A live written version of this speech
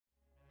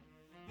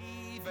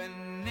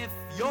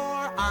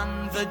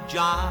on the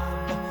job.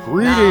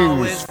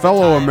 Greetings,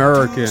 fellow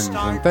Americans,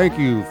 and thank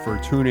you for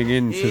tuning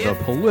in to the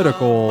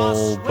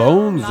Political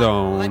Bone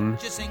Zone.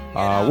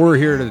 We're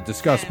here to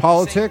discuss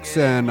politics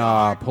and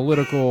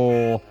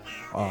political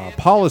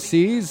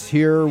policies.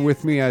 Here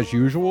with me, as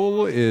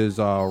usual, is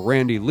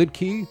Randy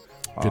Lidke.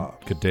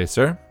 Good day,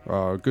 sir.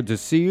 Good to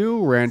see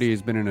you. Randy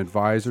has been an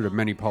advisor to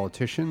many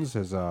politicians,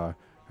 has a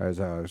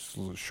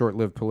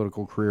short-lived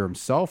political career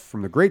himself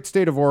from the great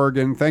state of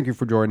Oregon. Thank you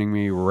for joining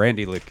me,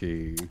 Randy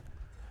Lidke.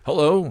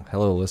 Hello,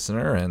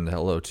 listener, and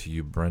hello to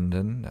you,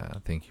 Brendan.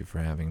 Thank you for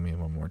having me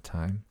one more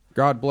time.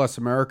 God bless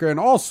America. And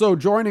also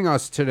joining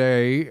us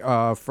today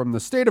from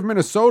the state of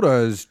Minnesota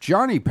is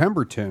Johnny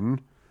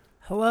Pemberton.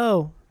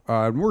 Hello.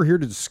 And we're here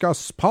to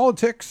discuss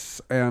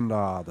politics and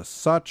the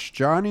such.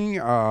 Johnny,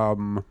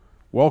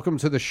 welcome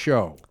to the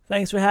show.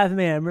 Thanks for having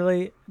me. I'm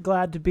really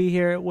glad to be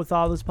here with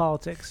all this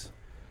politics.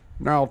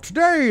 Now,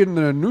 today in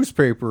the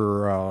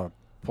newspaper,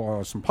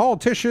 some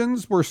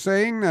politicians were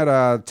saying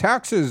that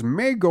taxes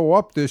may go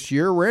up this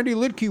year. Randy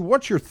Lidke,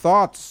 what's your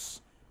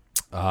thoughts?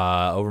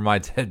 Over my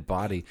dead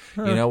body.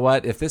 You know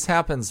what? If this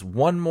happens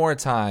one more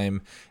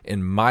time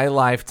in my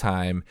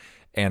lifetime,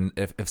 and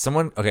if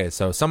someone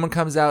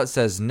comes out and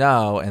says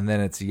no, and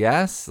then it's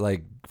yes,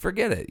 like,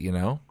 forget it, you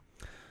know?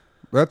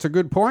 That's a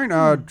good point.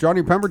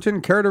 Johnny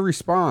Pemberton, care to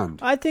respond?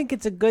 I think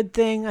it's a good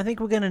thing. I think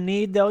we're going to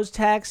need those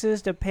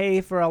taxes to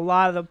pay for a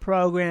lot of the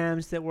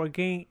programs that were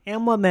getting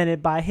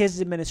implemented by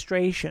his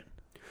administration.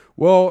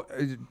 Well,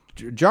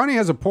 Johnny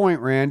has a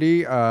point,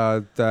 Randy,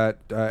 that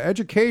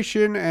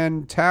education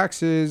and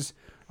taxes,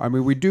 I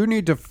mean, we do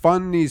need to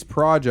fund these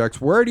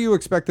projects. Where do you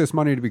expect this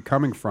money to be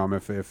coming from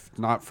if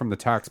not from the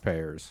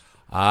taxpayers?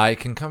 It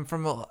can come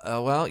from,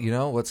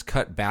 let's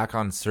cut back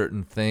on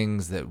certain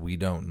things that we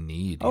don't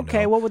need.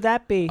 Okay, what would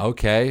that be?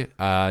 Okay,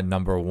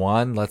 number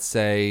one, let's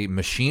say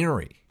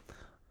machinery.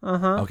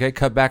 Okay,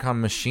 cut back on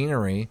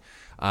machinery.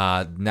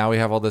 Now we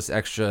have all this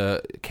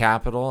extra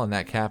capital, and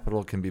that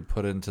capital can be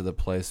put into the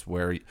place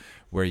where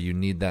you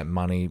need that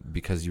money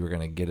because you were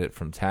going to get it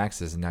from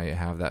taxes, and now you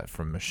have that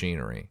from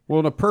machinery. Well,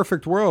 in a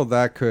perfect world,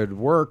 that could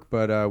work,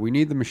 but we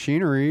need the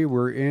machinery.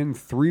 We're in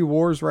 3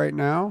 wars right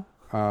now.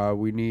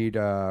 We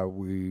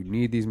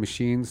need these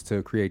machines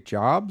to create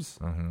jobs,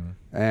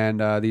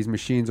 and these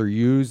machines are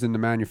used in the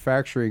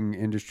manufacturing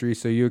industry.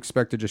 So you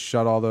expect to just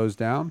shut all those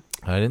down?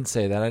 I didn't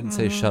say that. I didn't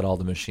say shut all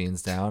the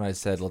machines down. I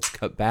said let's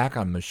cut back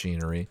on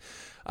machinery.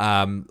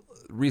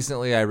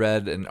 Recently, I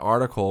read an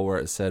article where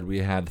it said we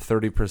had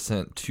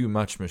 30% too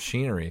much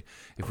machinery.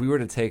 If we were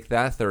to take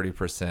that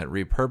 30%,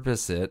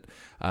 repurpose it,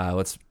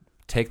 let's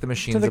take the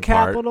machines to the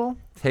apart. capital?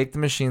 Take the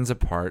machines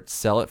apart,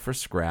 sell it for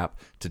scrap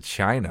to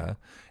China.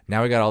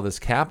 Now we got all this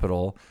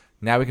capital.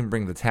 Now we can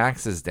bring the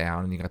taxes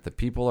down, and you got the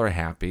people are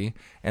happy,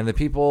 and the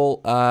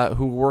people who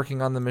are working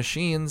on the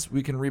machines,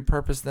 we can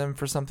repurpose them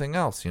for something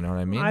else. You know what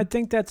I mean? I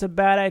think that's a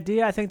bad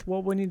idea. I think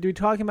what we need to be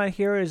talking about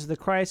here is the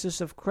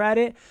crisis of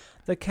credit.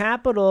 The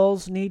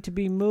capitals need to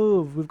be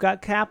moved. We've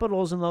got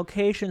capitals in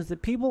locations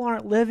that people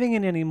aren't living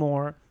in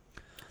anymore.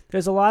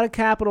 There's a lot of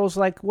capitals,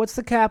 like, what's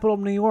the capital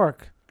of New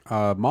York?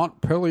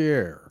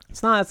 Montpelier.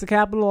 It's not. It's the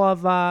capital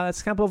of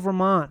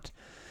Vermont.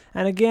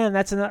 And again,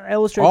 that's an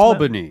illustrates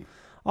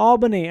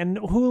Albany. And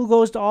who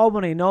goes to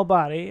Albany?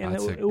 Nobody. And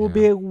it will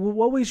be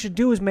what we should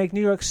do is make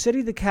New York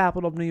City the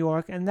capital of New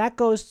York, and that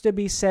goes to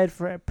be said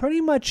for pretty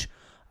much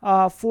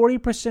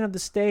 40% of the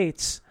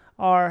states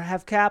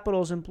have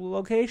capitals in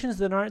locations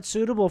that aren't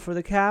suitable for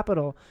the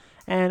capital.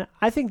 And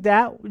I think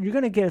that you're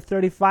going to get a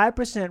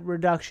 35%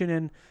 reduction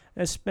in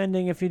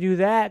spending if you do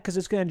that, because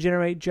it's going to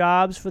generate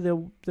jobs for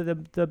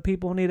the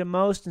people who need it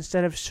most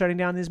instead of shutting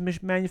down these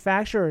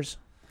manufacturers.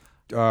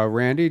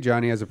 Randy,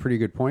 Johnny has a pretty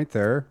good point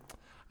there.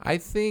 I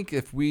think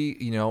if we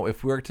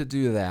were to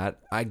do that,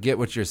 I get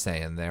what you're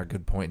saying there.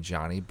 Good point,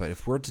 Johnny. But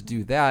if we're to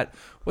do that,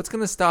 what's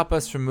going to stop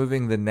us from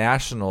moving the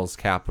Nationals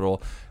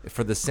capital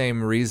for the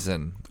same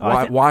reason?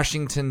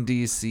 Washington,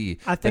 D.C.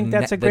 I think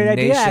that's a great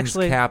idea,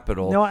 actually.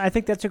 Capital. No, I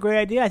think that's a great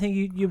idea. I think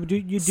you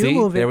do See,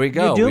 move it. There we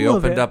go. We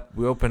opened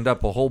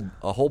up a whole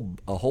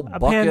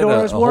bucket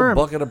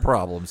of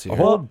problems here. A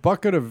whole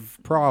bucket of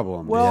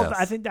problems. Well,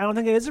 yes. I don't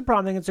think it is a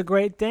problem. I think it's a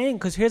great thing,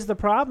 because here's the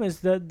problem: is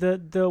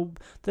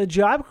the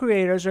job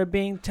creators are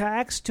being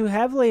taxed too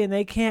heavily, and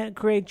they can't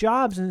create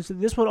jobs, and so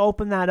this would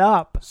open that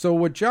up.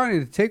 So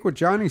to take what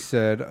Johnny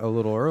said a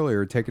little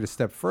earlier, take it a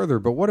step further,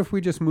 but what if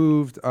we just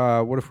moved,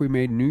 what if we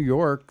made New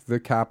York the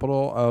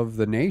capital of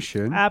the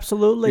nation?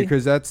 Absolutely.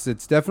 Because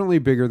it's definitely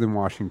bigger than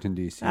Washington,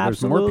 D.C.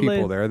 Absolutely. There's more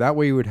people there. That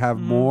way you would have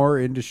more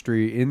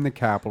industry in the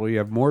capital. You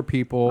have more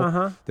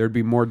people. There'd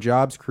be more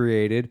jobs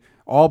created.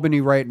 Albany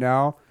right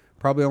now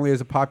probably only has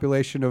a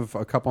population of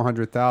a couple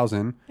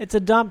 100,000. It's a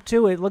dump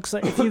too. It looks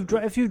like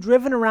if you've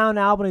driven around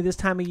Albany this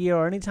time of year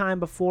or any time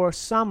before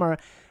summer,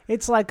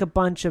 it's like a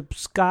bunch of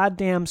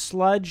goddamn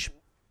sludge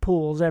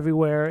pools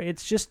everywhere.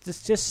 It's just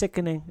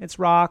sickening. It's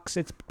rocks.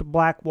 It's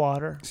black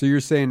water. So you're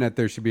saying that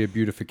there should be a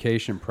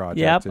beautification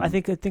project? Yep. I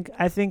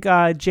think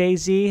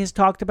Jay-Z has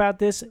talked about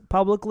this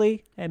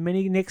publicly at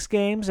many Knicks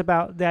games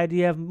about the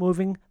idea of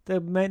moving the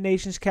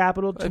nation's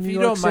capital to New York City. If you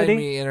don't mind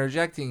me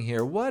interjecting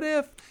here, what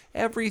if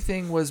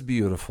everything was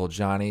beautiful,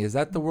 Johnny? Is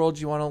that the world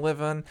you want to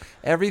live in?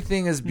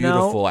 Everything is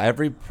beautiful. No.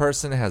 Every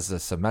person has a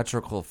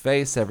symmetrical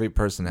face. Every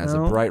person has a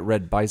bright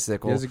red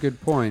bicycle. That's a good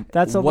point.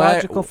 That's a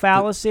logical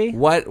fallacy.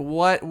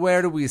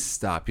 Where do we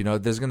stop?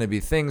 There's going to be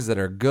things that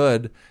are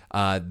good,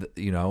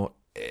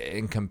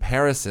 in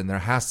comparison, there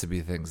has to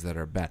be things that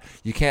are bad.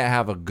 You can't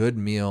have a good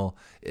meal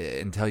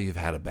until you've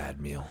had a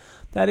bad meal.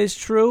 That is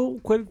true.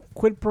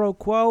 Quid pro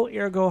quo,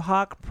 ergo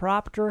hoc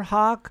propter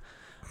hoc.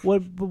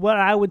 What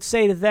I would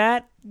say to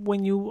that,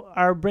 when you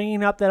are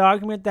bringing up that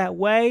argument that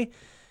way,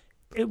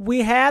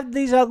 we have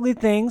these ugly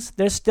things.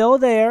 They're still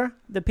there.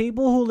 The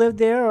people who live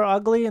there are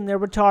ugly and they're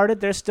retarded.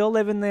 They're still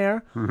living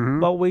there. Mm-hmm.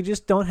 But we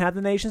just don't have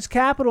the nation's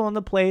capital in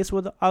the place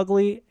where the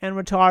ugly and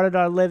retarded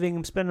are living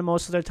and spending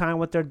most of their time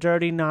with their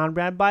dirty,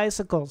 non-rad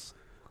bicycles.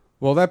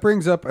 Well, that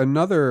brings up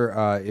another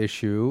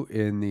issue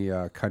in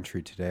the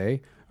country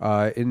today.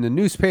 In the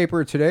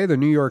newspaper today, the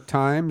New York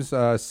Times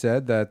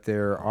said that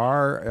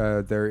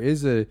there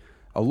is a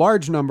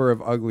large number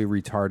of ugly,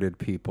 retarded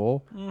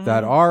people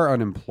that are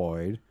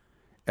unemployed,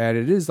 and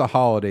it is the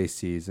holiday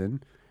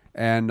season.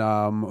 And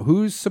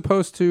who's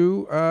supposed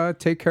to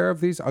take care of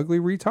these ugly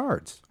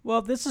retards?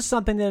 Well, this is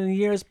something that in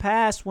years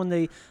past, when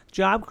the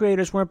job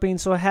creators weren't being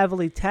so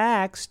heavily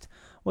taxed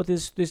with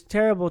these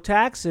terrible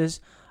taxes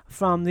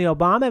from the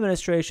Obama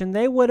administration,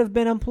 they would have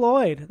been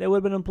employed. They would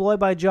have been employed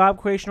by job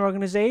creation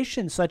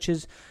organizations such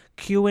as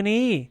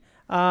Q&E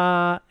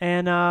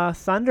and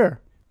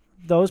Thunder.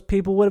 Those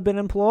people would have been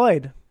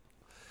employed.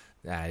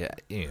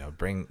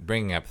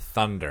 Bringing up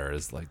Thunder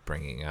is like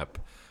bringing up.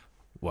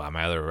 Well,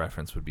 my other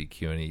reference would be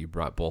Q&E. You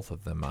brought both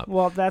of them up.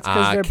 Well, that's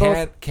because they're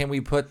both. Can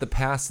we put the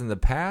past in the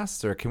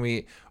past, or can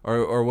we,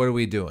 or what are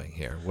we doing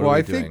here?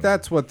 I think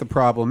that's what the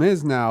problem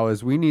is now.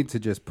 Is we need to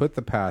just put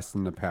the past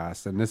in the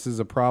past, and this is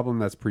a problem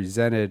that's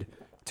presented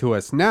to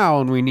us now,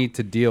 and we need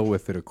to deal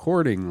with it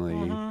accordingly.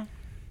 Mm-hmm.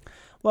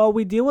 Well,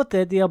 we deal with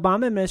it. The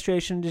Obama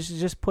administration is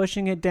just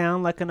pushing it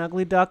down like an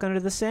ugly duck under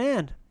the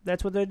sand.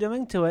 That's what they're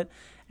doing to it,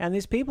 and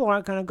these people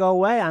aren't going to go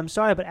away. I'm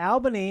sorry, but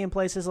Albany and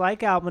places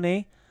like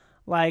Albany,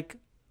 like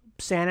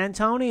San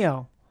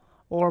Antonio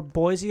or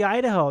Boise,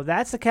 Idaho.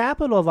 That's the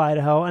capital of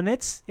Idaho, and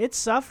it's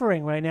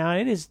suffering right now.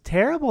 It is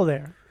terrible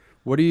there.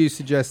 What do you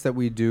suggest that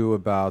we do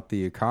about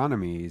the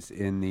economies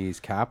in these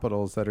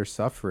capitals that are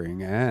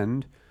suffering?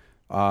 And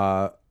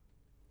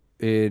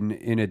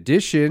in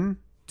addition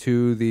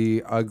to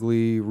the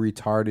ugly,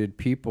 retarded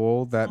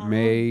people that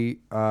may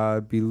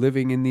be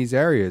living in these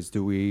areas,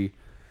 do we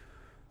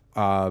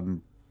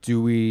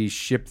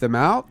ship them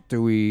out?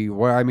 We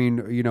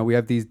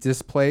have these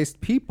displaced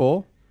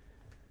people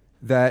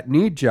that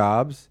need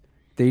jobs.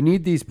 They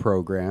need these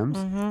programs.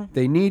 Mm-hmm.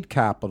 They need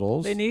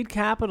capitals.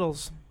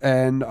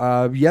 And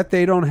yet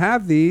they don't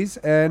have these.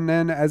 And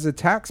then as a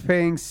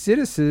tax-paying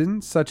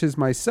citizen, such as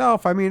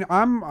myself,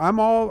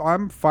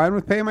 I'm fine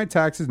with paying my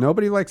taxes.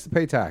 Nobody likes to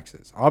pay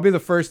taxes. I'll be the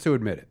first to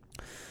admit it.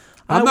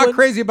 I'm not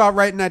crazy about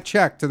writing that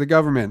check to the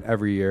government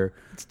every year.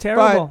 It's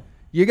terrible. But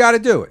you got to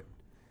do it.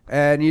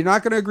 And you're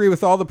not going to agree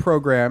with all the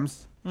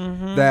programs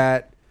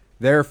that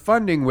they're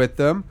funding with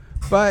them.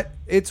 But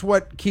it's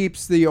what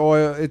keeps the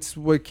oil. It's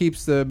what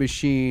keeps the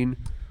machine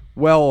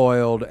well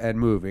oiled and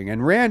moving.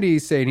 And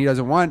Randy's saying he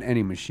doesn't want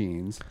any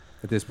machines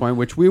at this point,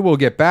 which we will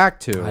get back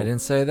to. I didn't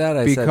say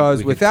that.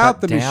 Because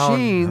without the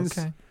machines,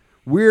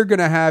 we're going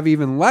to have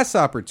even less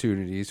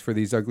opportunities for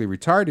these ugly,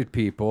 retarded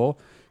people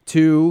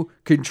to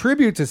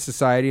contribute to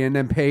society and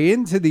then pay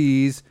into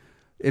the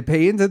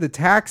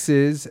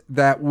taxes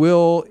that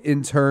will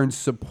in turn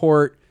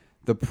support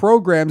the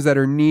programs that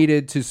are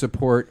needed to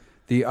support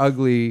the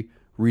ugly,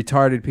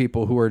 retarded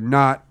people who are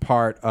not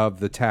part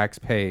of the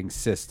tax-paying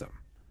system.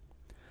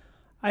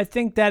 I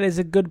think that is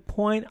a good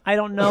point. I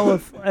don't know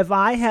if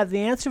I have the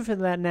answer for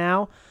that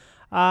now.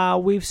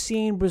 We've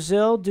seen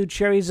Brazil do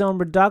cherry zone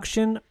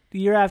reduction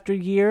year after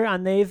year,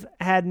 and they've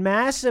had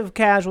massive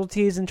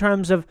casualties in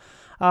terms of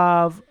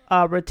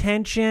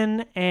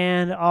retention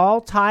and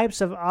all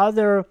types of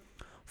other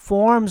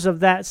forms of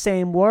that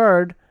same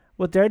word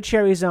with their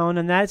cherry zone,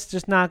 and that's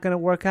just not going to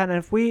work out. And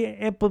if we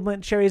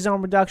implement cherry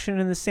zone reduction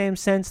in the same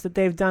sense that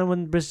they've done with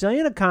the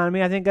Brazilian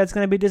economy, I think that's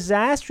going to be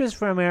disastrous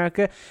for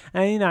America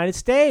and the United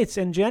States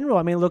in general.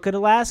 I mean, look at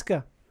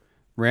Alaska.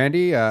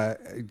 Randy,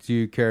 do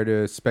you care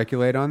to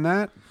speculate on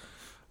that?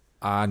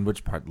 On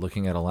which part?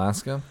 Looking at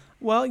Alaska?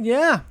 Well,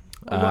 yeah.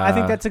 I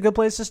think that's a good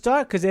place to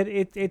start because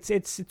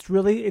it's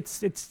really.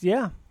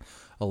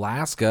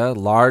 Alaska,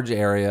 large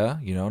area,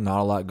 not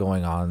a lot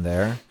going on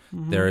there.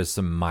 Mm-hmm. There is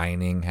some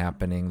mining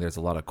happening. There's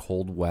a lot of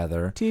cold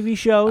weather. TV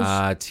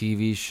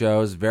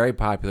shows, very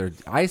popular.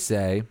 I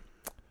say,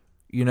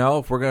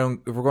 if we're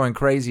going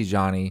crazy,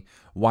 Johnny,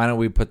 why don't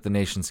we put the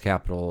nation's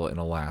capital in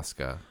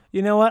Alaska?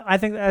 You know what? I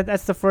think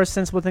that's the first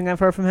sensible thing I've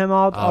heard from him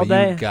all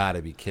day. You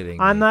gotta be kidding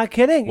me. I'm not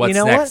kidding. What's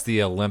next? What?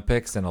 The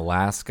Olympics in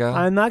Alaska?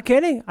 I'm not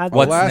kidding. What's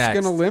Alaskan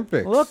next?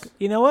 Olympics. Look,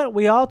 you know what?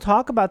 We all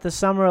talk about the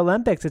Summer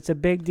Olympics. It's a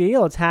big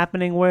deal. It's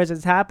happening.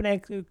 It's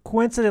happening?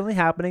 Coincidentally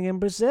happening in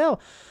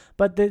Brazil.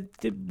 But the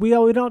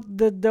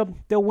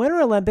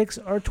Winter Olympics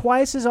are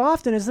twice as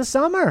often as the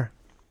summer.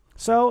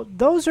 So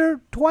those are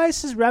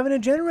twice as revenue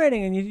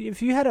generating. And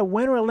if you had a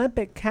Winter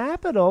Olympic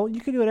capital, you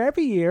could do it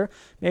every year,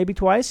 maybe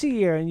twice a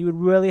year, and you would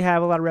really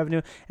have a lot of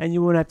revenue, and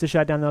you wouldn't have to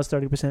shut down those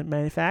 30%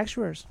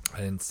 manufacturers. I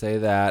didn't say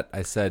that.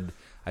 I said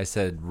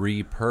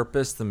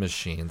repurpose the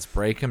machines,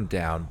 break them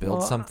down,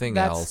 build something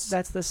else.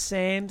 That's the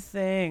same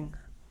thing.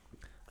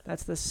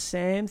 That's the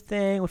same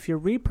thing. If you're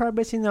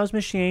repurposing those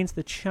machines,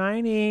 the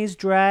Chinese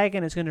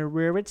dragon is going to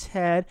rear its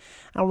head,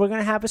 and we're going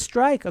to have a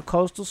strike, a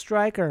coastal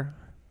striker.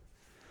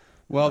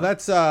 Well,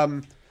 that's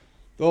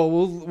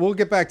we'll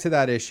get back to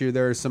that issue.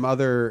 There are some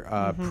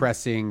other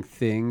pressing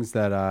things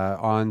that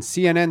on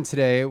CNN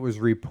today it was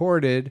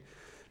reported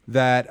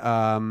that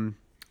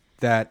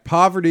that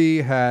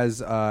poverty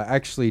has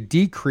actually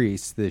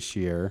decreased this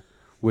year,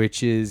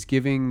 which is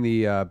giving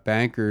the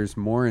bankers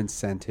more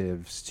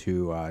incentives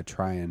to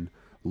try and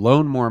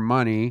loan more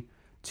money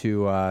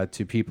to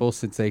people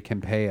since they can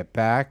pay it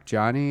back.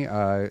 Johnny,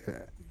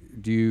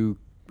 do you?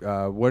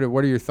 What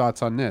are your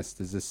thoughts on this?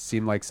 Does this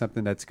seem like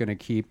something that's going to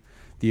keep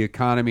the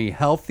economy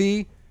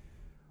healthy,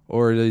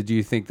 or do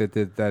you think that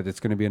it's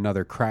going to be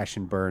another crash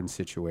and burn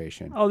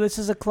situation? Oh, this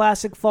is a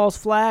classic false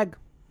flag.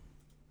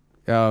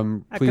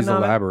 Please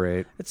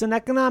elaborate. It's an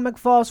economic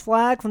false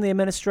flag from the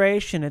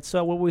administration. It's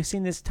what we've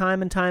seen this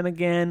time and time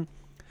again.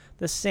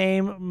 The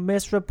same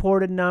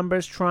misreported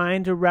numbers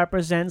trying to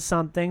represent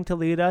something to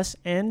lead us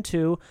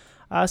into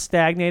a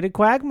stagnated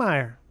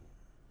quagmire.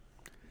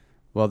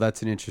 Well,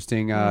 that's an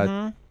interesting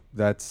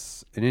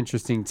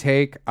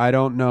take. I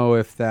don't know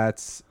if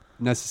that's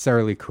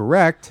necessarily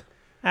correct.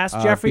 Ask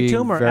Jeffrey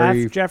Toomer.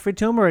 Ask Jeffrey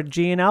Toomer at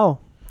G&O.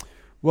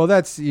 Well,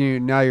 that's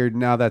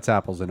now that's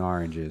apples and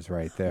oranges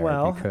right there.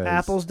 Well,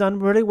 Apple's done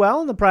really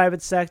well in the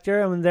private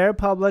sector, and their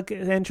public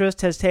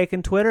interest has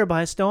taken Twitter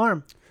by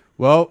storm.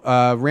 Well,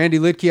 Randy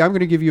Lidke, I'm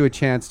going to give you a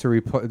chance to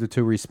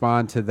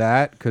respond to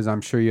that because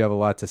I'm sure you have a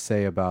lot to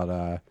say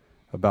about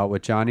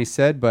what Johnny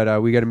said.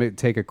 But we got to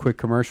take a quick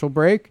commercial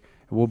break.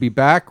 We'll be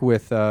back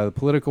with the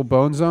Political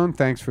Bone Zone.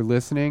 Thanks for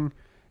listening,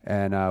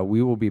 and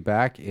we will be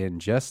back in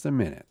just a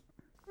minute.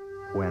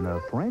 When a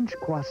French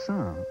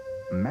croissant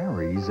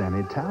marries an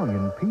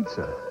Italian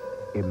pizza,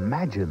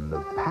 imagine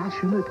the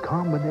passionate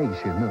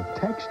combination of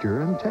texture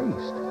and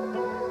taste.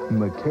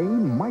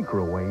 McCain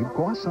Microwave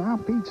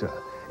Croissant Pizza,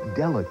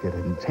 delicate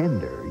and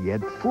tender,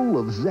 yet full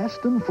of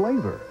zest and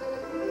flavor.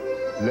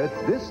 Let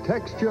this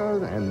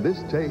texture and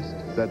this taste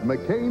that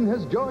McCain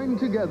has joined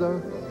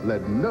together,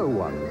 let no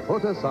one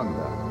put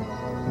asunder.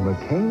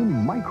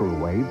 McCain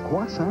Microwave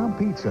Croissant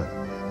Pizza.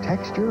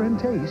 Texture and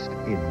taste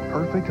in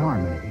perfect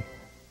harmony.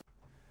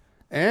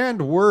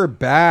 And we're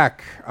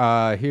back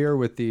here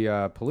with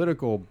the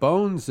Political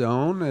Bone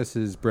Zone. This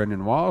is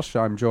Brendan Walsh.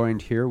 I'm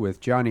joined here with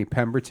Johnny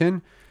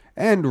Pemberton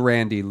and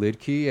Randy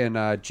Lidke.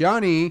 And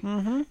Johnny,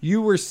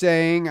 you were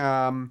saying...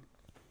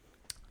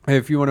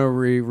 if you want to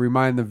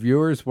remind the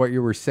viewers what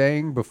you were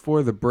saying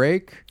before the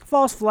break.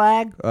 False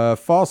flag.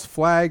 False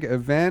flag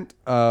event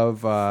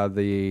of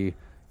the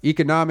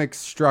economic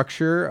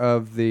structure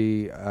of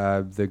the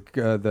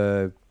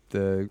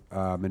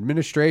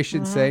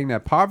administration saying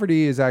that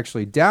poverty is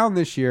actually down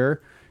this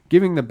year,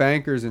 giving the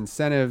bankers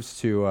incentives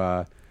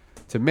to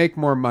make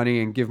more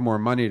money and give more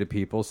money to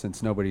people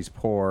since nobody's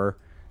poor.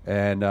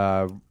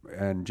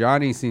 And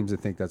Johnny seems to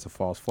think that's a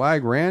false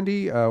flag.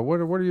 Randy, what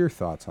are your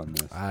thoughts on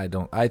this?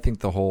 I think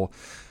the whole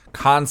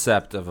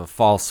concept of a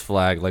false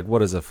flag, like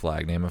what is a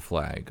flag? Name a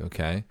flag,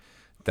 okay?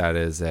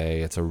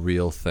 It's a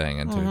real thing,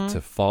 and to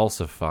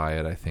falsify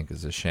it, I think,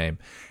 is a shame.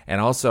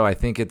 And also, I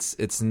think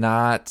it's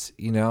not,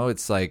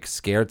 it's like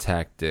scare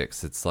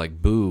tactics. It's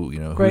like boo,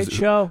 Great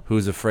show.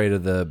 Who's afraid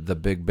of the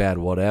big bad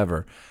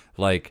whatever?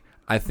 Like,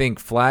 I think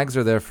flags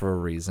are there for a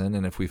reason,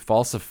 and if we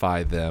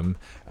falsify them,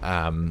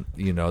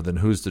 then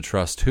who's to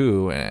trust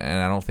who?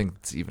 And I don't think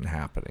it's even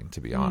happening,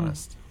 to be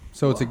honest.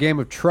 So it's a game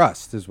of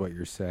trust, is what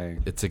you're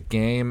saying. It's a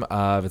game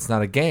of. It's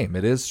not a game.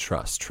 It is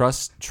trust.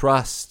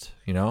 Trust.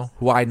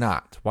 Why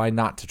not? Why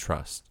not to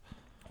trust?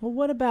 Well,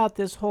 what about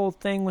this whole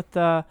thing with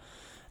the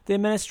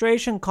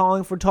administration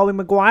calling for Tobey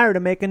Maguire to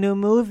make a new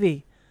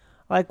movie?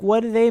 Like,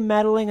 what are they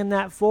meddling in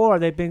that for?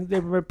 They're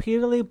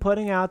repeatedly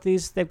putting out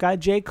these. They've got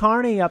Jay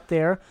Carney up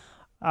there.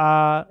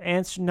 Not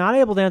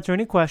able to answer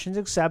any questions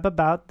except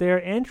about their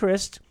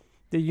interest,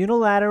 the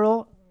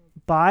unilateral,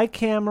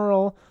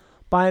 bicameral,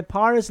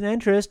 bipartisan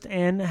interest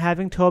in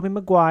having Tobey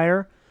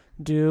Maguire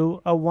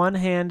do a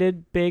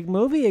one-handed big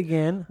movie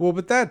again. Well,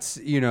 but that's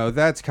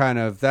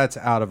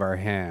out of our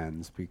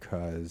hands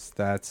because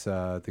that's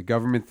the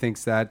government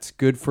thinks that's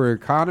good for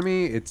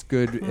economy. It's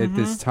good at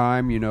this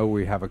time.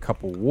 We have a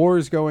couple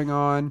wars going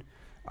on.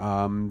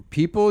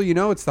 People,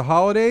 it's the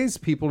holidays.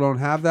 People don't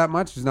have that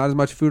much. There's not as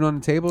much food on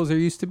the table as there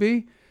used to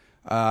be.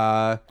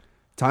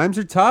 Times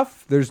are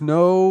tough. There's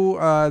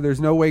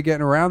no way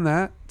getting around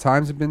that.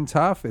 Times have been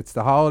tough. It's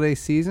the holiday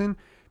season.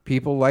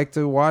 People like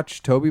to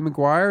watch Tobey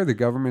Maguire. The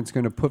government's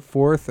going to put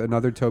forth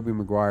another Tobey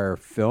Maguire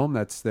film.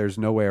 There's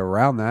no way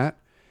around that.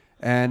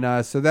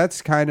 And so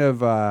that's kind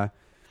of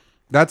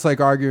That's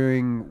like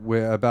arguing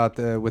with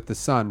the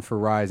sun for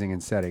rising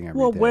and setting every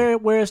day. Well,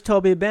 where has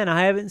Toby been?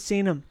 I haven't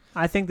seen him.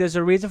 I think there's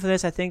a reason for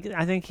this. I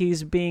think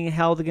he's being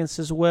held against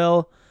his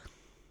will.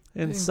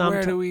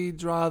 Where do we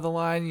draw the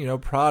line?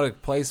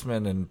 Product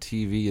placement in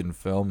TV and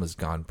film has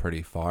gone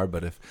pretty far,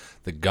 but if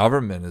the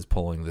government is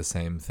pulling the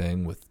same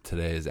thing with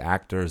today's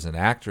actors and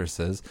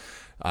actresses,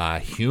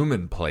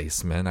 human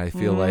placement, I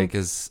feel like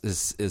is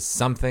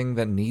something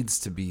that needs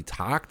to be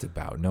talked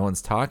about. No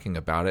one's talking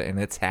about it, and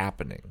it's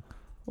happening.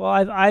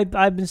 Well,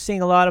 I've been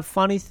seeing a lot of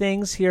funny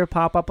things here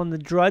pop up on the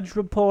Drudge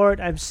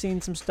Report. I've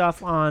seen some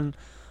stuff on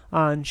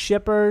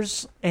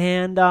Shippers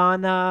and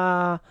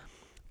on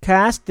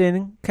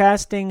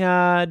casting.net.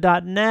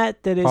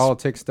 That is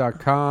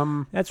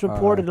politics.com. That's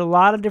reported a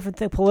lot of different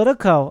things.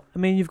 Politico. I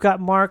mean, you've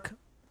got Mark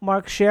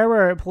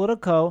Scherer at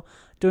Politico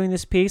doing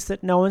this piece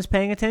that no one's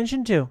paying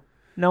attention to.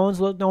 No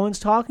one's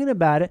talking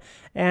about it.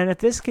 And if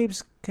this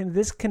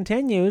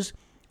continues,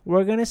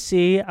 we're going to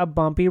see a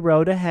bumpy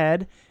road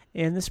ahead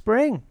in the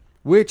spring.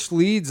 Which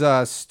leads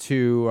us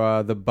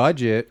to the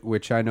budget,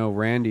 which I know,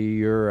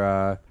 Randy,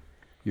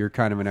 you're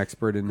kind of an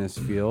expert in this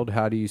field.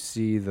 How do you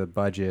see the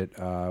budget?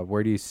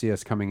 Where do you see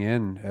us coming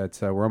in?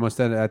 We're almost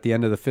at the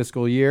end of the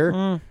fiscal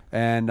year.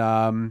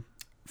 And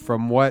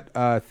from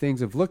what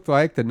things have looked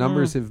like, the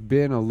numbers have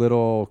been a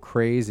little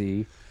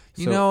crazy.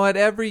 You know what?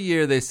 Every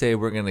year they say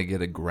we're going to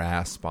get a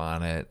grasp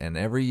on it, and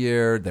every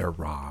year they're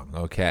wrong,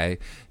 okay?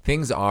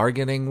 Things are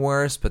getting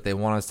worse, but they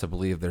want us to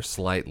believe they're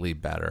slightly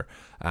better.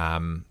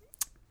 What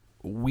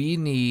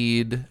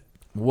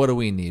do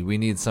we need? We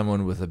need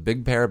someone with a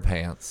big pair of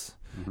pants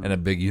and a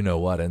big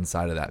you-know-what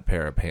inside of that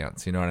pair of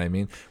pants. You know what I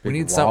mean? We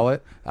need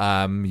wallet?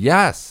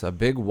 Yes, a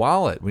big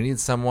wallet. We need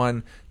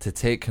someone to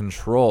take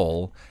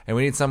control, and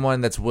we need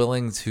someone that's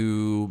willing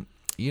to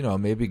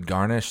maybe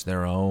garnish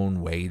their own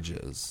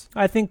wages.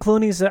 I think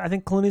Clooney's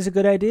a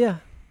good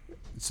idea.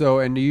 So,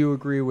 and do you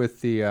agree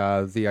with the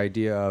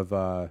idea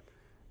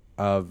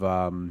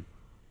of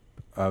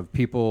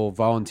people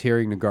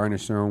volunteering to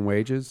garnish their own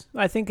wages?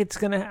 I think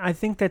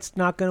that's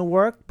not gonna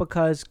work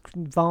because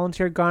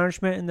volunteer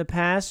garnishment in the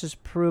past has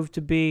proved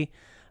to be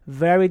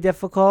very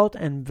difficult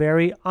and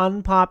very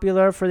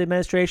unpopular for the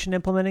administration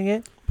implementing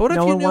it. But what if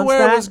you knew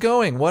where it was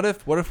going? What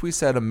if we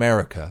said,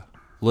 America,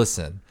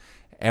 listen,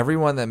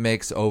 everyone that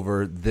makes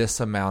over this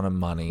amount of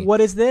money.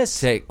 What is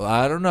this?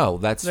 I don't know.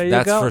 That's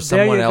for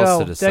someone else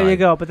to decide. There you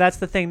go. But that's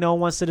the thing. No one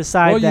wants to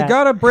decide that. Well, you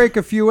got to break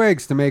a few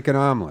eggs to make an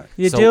omelet.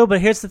 You do,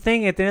 but here's the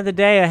thing. At the end of the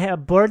day, a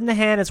bird in the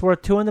hand is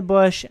worth two in the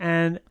bush,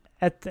 and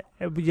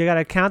you got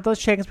to count those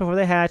chickens before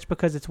they hatch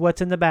because it's what's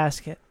in the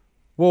basket.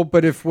 Well,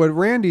 but if what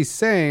Randy's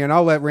saying, and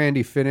I'll let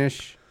Randy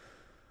finish.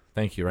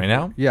 Thank you. Right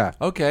now? Yeah.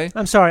 Okay.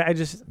 I'm sorry. I'm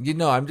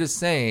just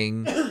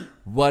saying,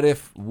 what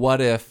if,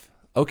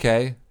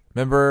 okay.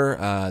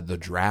 Remember the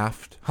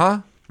draft? Huh?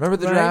 Remember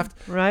the draft?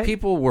 Right.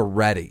 People were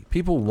ready.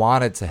 People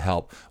wanted to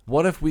help.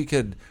 What if we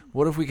could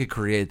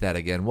create that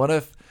again? What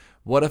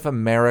if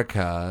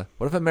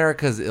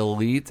America's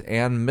elite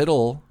and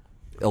middle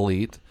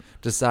elite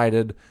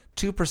decided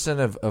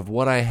 2% of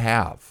what I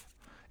have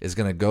is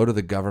going to go to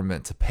the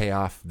government to pay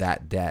off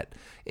that debt?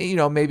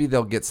 Maybe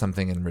they'll get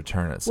something in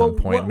return at some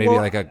point. Maybe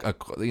like a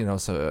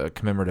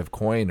commemorative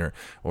coin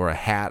or a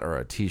hat or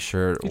a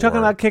T-shirt. You're talking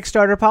about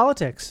Kickstarter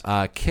politics.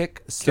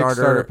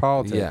 Kickstarter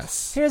politics.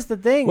 Yes. Here's the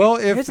thing. Well,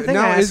 is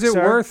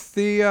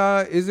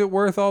it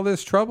worth all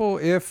this trouble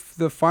if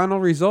the final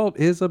result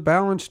is a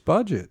balanced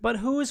budget? But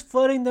who's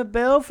footing the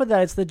bill for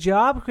that? It's the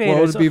job creators.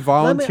 Well, it would be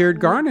volunteered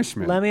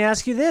garnishment. Let me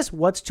ask you this: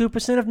 what's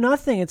 2% of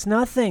nothing? It's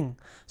nothing.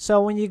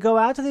 So when you go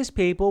out to these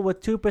people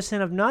with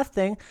 2% of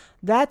nothing,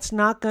 that's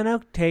not going to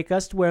take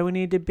us to where we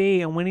need to be,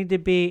 and we need to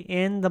be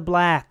in the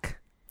black.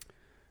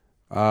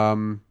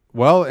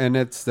 Well, and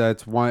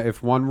that's one.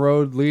 If one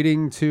road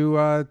leading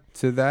to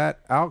that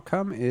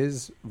outcome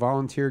is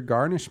volunteer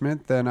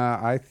garnishment, then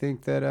I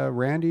think that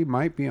Randy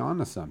might be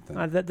onto something.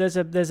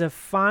 There's a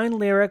fine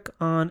lyric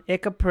on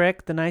Ick a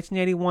Prick, the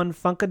 1981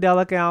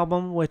 Funkadelic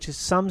album, which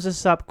sums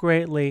us up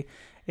greatly.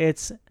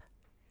 It's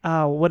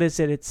what is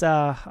it? It's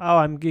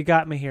you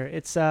got me here.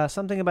 It's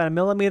something about a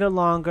millimeter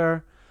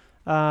longer.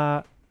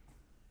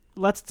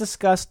 Let's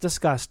discuss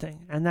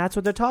disgusting, and that's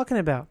what they're talking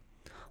about.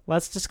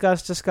 Let's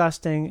discuss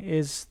disgusting.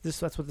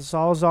 That's what this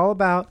all is all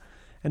about.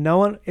 And no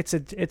one. It's a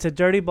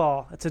dirty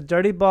ball. It's a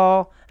dirty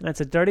ball, and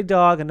it's a dirty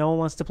dog, and no one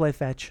wants to play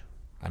fetch.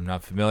 I'm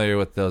not familiar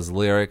with those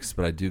lyrics,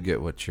 but I do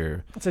get what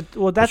you're. That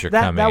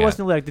wasn't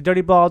a lyric. The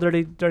dirty ball,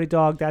 dirty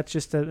dog. That's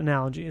just an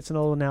analogy. It's an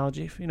old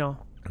analogy.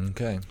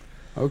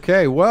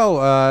 Okay,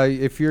 well,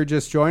 if you're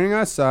just joining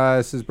us,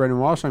 this is Brendan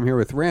Walsh. I'm here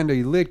with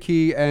Randy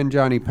Lidke and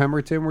Johnny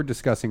Pemberton. We're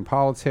discussing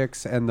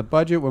politics and the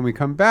budget. When we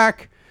come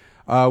back,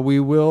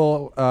 we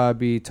will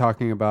be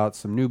talking about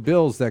some new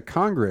bills that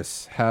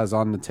Congress has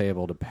on the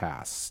table to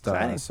pass.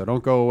 So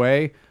don't go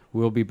away.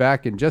 We'll be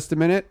back in just a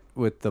minute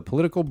with the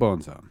Political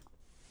Bone Zone.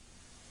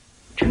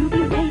 True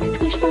blue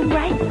taste, wishbone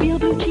bright, real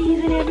blue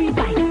cheese in every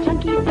bite.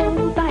 Chunky,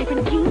 bold,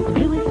 vibrant, cute,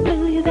 bluest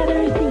blue you've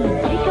ever seen.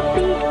 Take a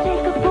peek,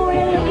 take a pour,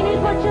 looking is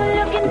what you're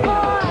looking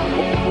for.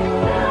 Taste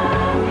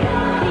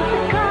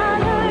the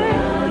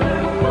color,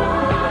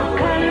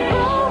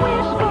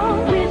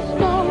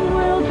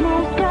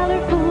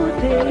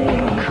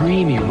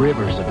 creamy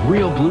rivers of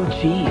real blue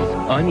cheese,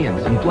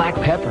 onions, and black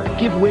pepper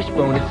give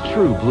Wishbone its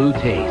true blue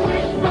taste.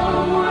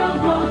 Wishbone,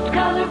 world's most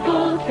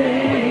colorful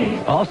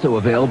taste. Also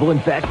available in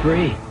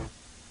fat-free.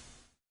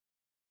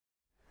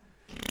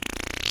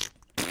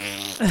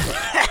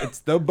 It's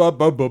the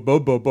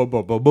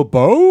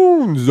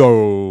Bone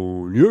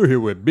Zone. You're here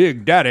with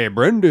Big Daddy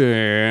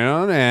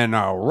Brendan and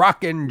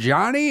Rockin'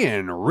 Johnny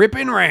and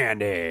Rippin'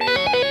 Randy.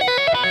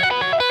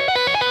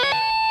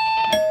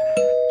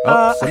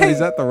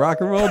 Somebody's at the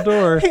rock and roll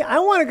door. Hey, I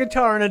want a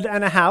guitar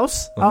and a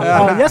house.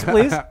 Yes,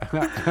 please.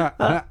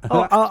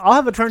 I'll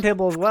have a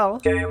turntable as well.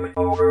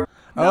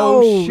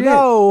 Oh, shit.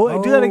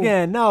 No, do that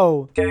again.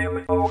 No.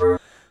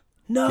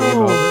 No.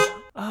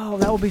 Oh,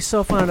 that would be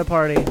so fun at a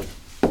party.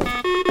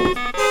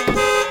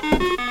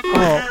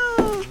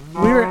 Oh,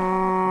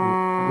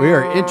 we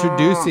are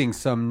introducing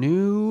some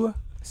new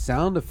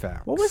sound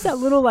effects. What was that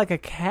little, like a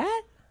cat?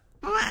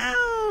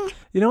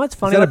 You know what's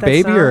funny? Is that about a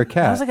baby sound? or a cat?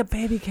 That was like a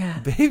baby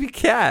cat. Baby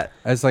cat.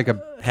 As like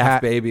a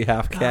Half baby,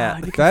 half cat.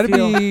 God, you can That'd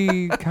feel-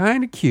 be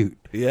kind of cute.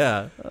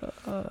 Yeah.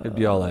 It'd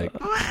be all like,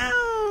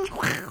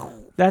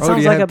 That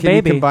sounds like a can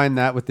you baby. combine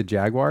that with the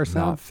Jaguar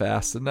sound? not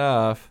fast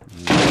enough.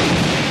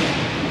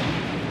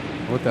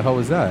 What the hell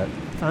was that?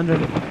 Thunder.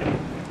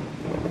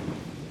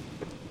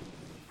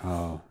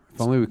 Oh,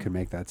 if only we could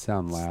make that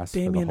sound last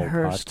Damien for the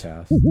whole Hirst.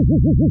 podcast.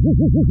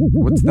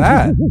 What's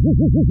that?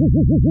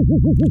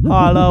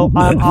 Hello,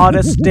 I'm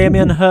artist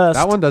Damien Hirst.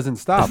 That one doesn't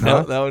stop, No,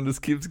 huh? that one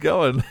just keeps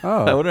going.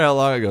 Oh. I wonder how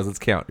long it goes. Let's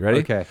count. You ready?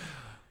 Okay.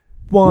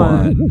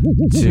 1,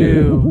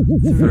 2,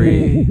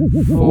 3,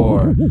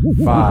 4,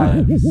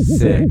 5,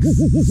 6,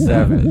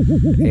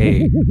 7,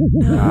 8,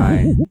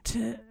 9,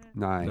 10.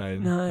 9.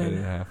 Nine Nine. and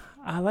a half.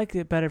 I liked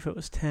it better if it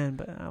was 10,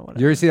 but whatever.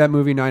 You ever see that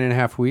movie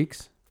 9.5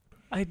 Weeks?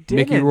 I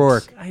didn't. Mickey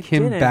Rourke, I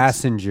Kim didn't.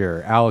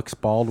 Basinger, Alex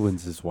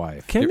Baldwin's his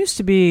wife. Kim used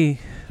to be.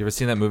 You ever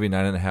seen that movie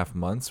 9.5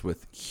 Months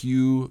with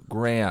Hugh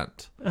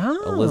Grant,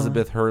 Oh.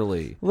 Elizabeth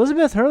Hurley,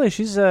 Elizabeth Hurley.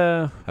 She's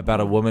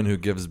about a woman who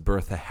gives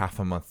birth a half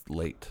a month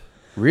late?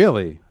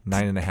 Really?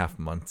 9.5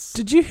 months.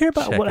 Did you hear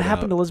about Check what it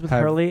happened to out. Elizabeth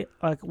Have- Hurley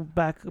like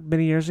back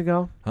many years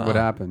ago? What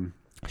happened?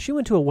 She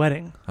went to a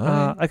wedding, Oh,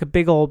 yeah. like a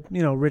big old,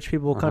 rich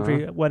people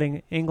country wedding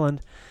in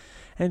England,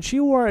 and she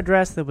wore a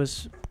dress that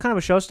was kind of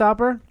a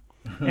showstopper.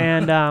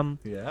 And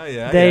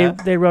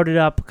they wrote it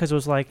up because it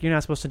was like, you're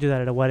not supposed to do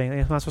that at a wedding.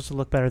 You're not supposed to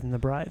look better than the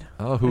bride.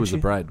 Oh, who And was the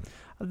she- bride?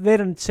 They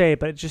didn't say,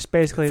 but it just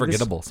basically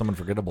Forgettable. Someone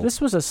forgettable.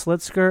 This was a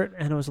slit skirt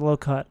and it was low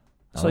cut.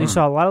 So Oh. you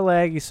saw a lot of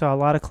leg, you saw a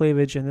lot of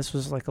cleavage, and this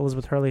was like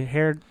Elizabeth Hurley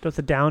hair with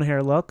the down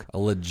hair look. A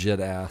legit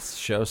ass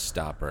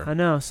showstopper. I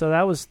know. So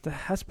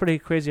that's pretty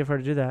crazy of her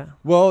to do that.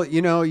 Well,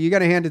 you got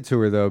to hand it to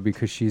her, though,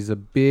 because she's a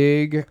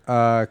big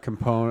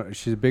component.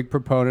 She's a big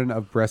proponent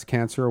of breast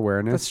cancer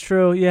awareness. That's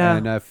true. Yeah.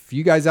 And if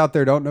you guys out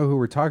there don't know who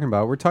we're talking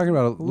about Liz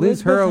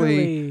Elizabeth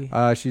Hurley.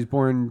 Hurley. She's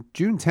born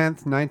June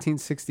 10th,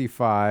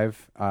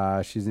 1965.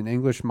 She's an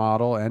English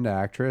model and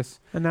actress.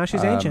 And now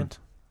she's ancient.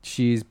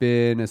 She's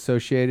been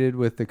associated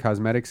with the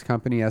cosmetics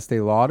company Estee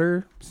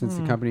Lauder since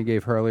the company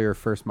gave Hurley her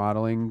first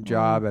modeling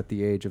job at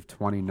the age of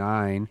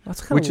 29.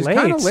 That's kinda which is late.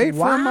 kind of late for a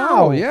Wow.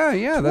 model.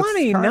 Yeah. That's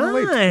kinda 29.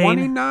 late.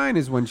 29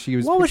 is when she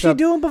was. What was picked she up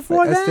doing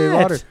before at Estee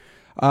that?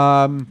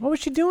 Lauder. What was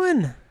she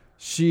doing?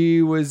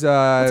 She was.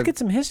 Let's get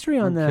some history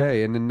on that.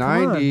 Okay, in the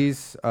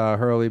 90s,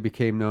 Hurley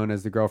became known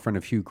as the girlfriend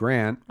of Hugh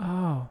Grant.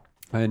 Oh.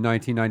 In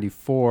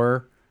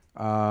 1994,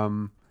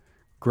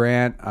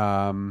 Grant.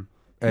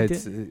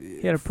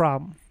 He had a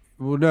problem.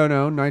 Well, no.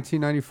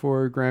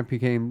 1994, Grant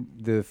became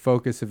the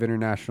focus of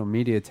international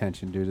media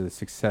attention due to the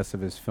success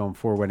of his film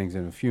Four Weddings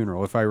and a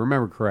Funeral, if I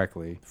remember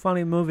correctly.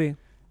 Funny movie.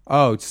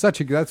 Oh, it's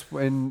such a. That's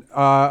when.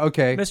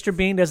 Okay. Mr.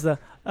 Bean does the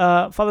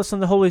Father,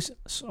 Son, the Holy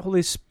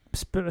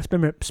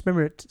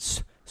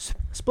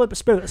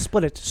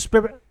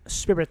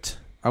Spirit.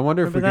 I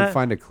wonder if Remember we that? can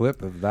find a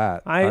clip of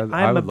that. I'm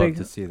I a would big-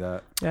 love to see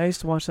that. Yeah, I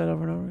used to watch that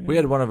over and over again. We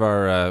had one of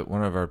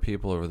our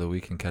people over the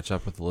weekend catch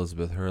up with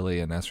Elizabeth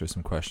Hurley and ask her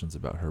some questions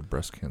about her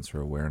breast cancer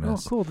Oh,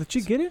 awareness. cool. Did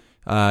you get it?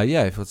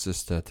 Yeah, let's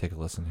just take a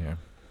listen here.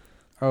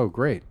 Oh,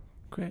 great.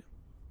 Great.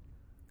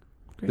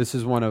 This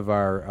is one of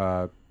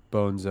our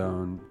Bone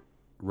Zone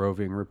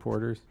roving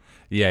reporters.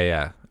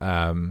 Yeah.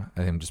 I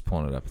think I'm just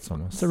pulling it up. It's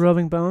almost It's a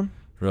roving bone.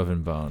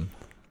 Roving Bone.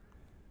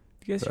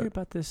 Did you guys hear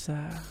about this?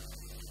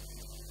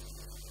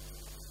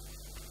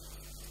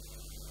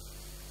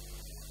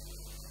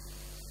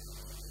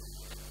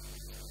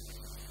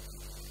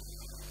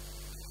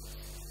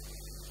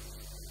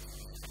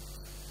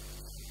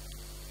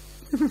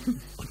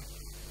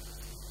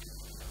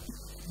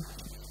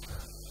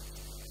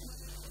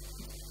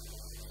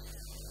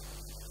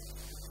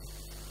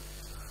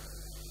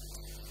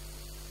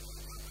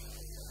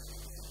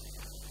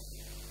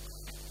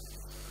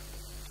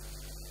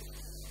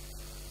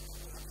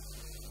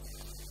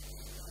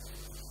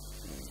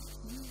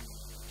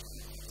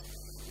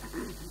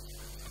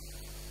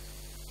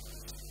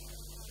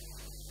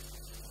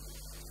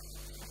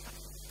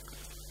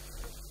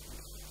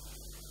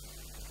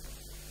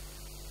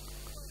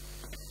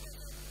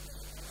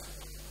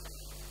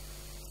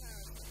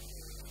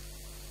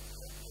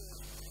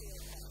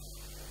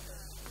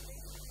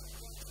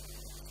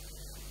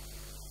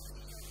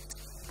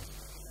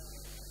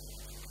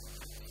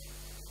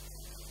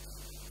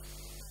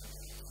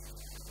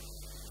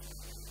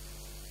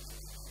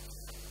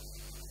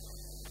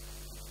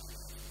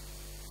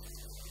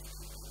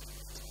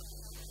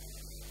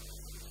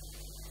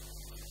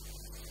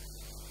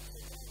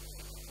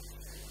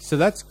 So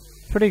that's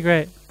pretty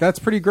great. That's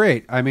pretty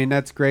great. I mean,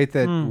 that's great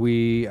that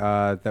we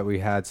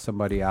had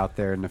somebody out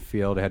there in the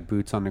field, had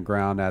boots on the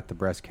ground at the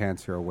breast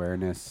cancer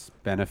awareness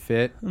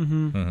benefit.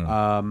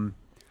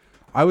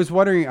 I was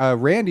wondering,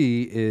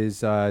 Randy,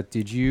 have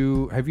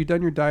you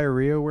done your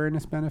diarrhea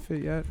awareness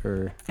benefit yet,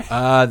 or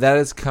that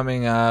is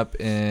coming up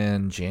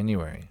in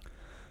January.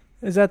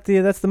 Is that's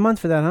the month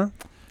for that, huh?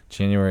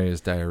 January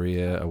is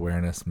Diarrhea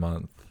Awareness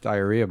Month.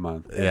 Diarrhea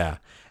Month. Yeah.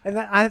 And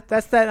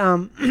that's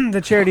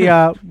the charity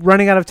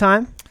Running Out of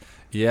Time.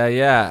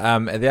 Yeah.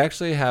 They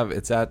actually have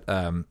it's at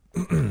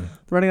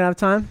Running Out of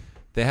Time.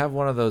 They have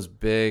one of those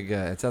big.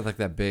 It's at like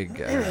that big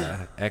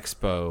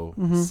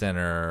expo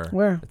center.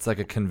 Where? It's like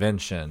a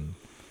convention.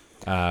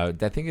 I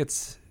think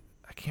it's.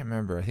 I can't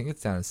remember. I think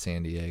it's down in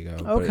San Diego.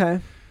 Okay.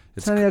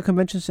 It's San Diego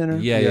Convention Center.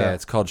 Yeah.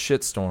 It's called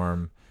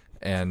Shitstorm,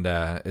 and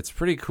it's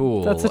pretty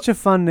cool. That's such a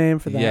fun name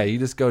for that. Yeah, you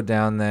just go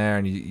down there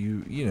and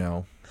you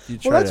know.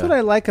 Well, that's what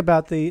I like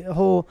about the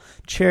whole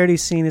charity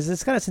scene is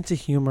it's got a sense of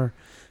humor.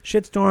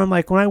 Shitstorm,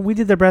 like when we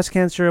did the breast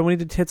cancer, when we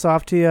did Tits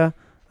Off to You,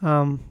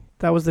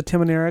 that was the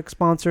Tim and Eric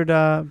sponsored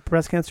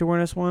breast cancer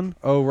awareness one.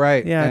 Oh,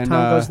 right. Yeah, and,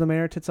 Tom Goes to the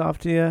Mayor, Tits Off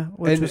to You,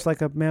 which was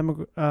like a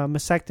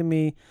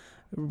mastectomy.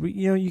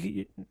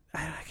 I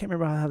can't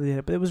remember how they did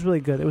it, but it was really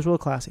good. It was real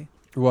classy.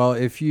 Well,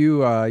 if you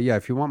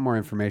want more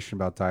information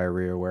about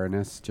diarrhea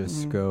awareness,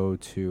 just go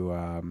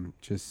to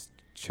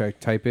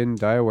type in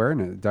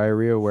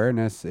diarrhea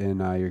awareness in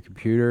your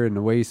computer, and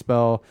the way you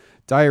spell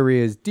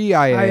diarrhea is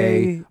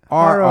DIARR.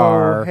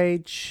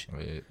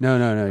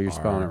 No, you're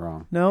spelling it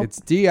wrong. No,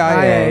 it's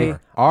DIARRHEA.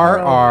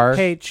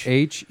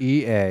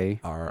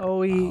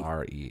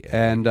 OEREA.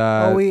 And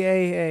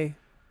OEAA.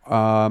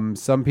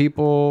 Some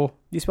people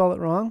you spelled it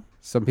wrong.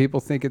 Some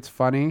people think it's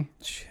funny,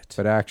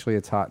 but actually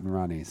it's hot and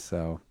runny.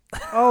 So.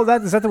 Oh,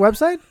 is that the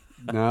website?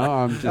 No,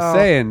 I'm just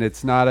saying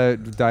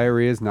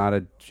diarrhea is not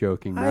a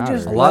joking matter.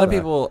 A lot of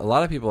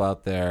people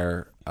out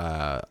there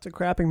it's a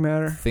crapping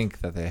matter.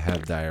 Think that they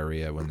have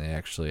diarrhea when they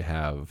actually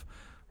have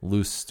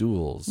loose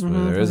stools. Where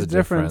there is a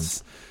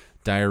difference.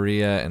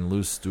 Diarrhea and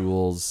loose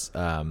stools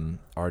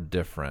are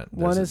different.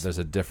 There's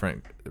a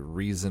different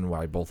reason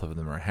why both of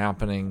them are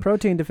happening.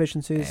 Protein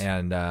deficiencies.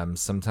 And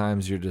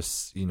sometimes you're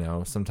just,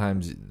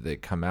 sometimes they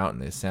come out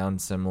and they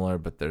sound similar,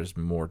 but there's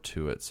more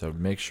to it. So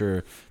make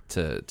sure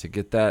to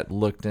get that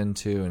looked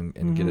into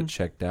and get it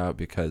checked out,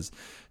 because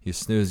you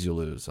snooze, you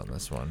lose on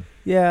this one.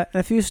 Yeah, and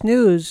if you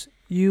snooze,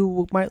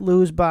 you might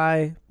lose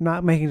by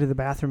not making it to the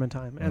bathroom in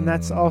time. And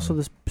that's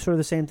also sort of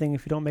the same thing.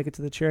 If you don't make it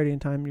to the charity in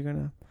time, you're going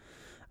to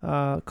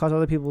cause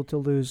other people to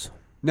lose.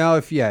 Now,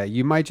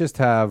 you might just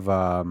have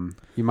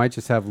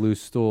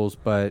loose stools,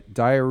 but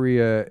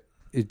diarrhea,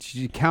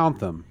 you count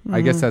them.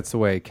 I guess that's the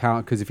way you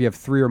count, because if you have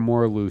 3 or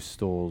more loose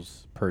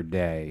stools per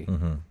day,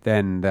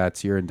 then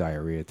you're in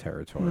diarrhea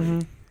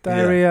territory.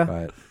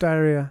 Diarrhea.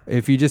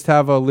 If you just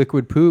have a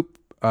liquid poop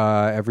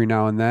every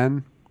now and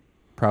then,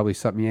 probably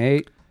something you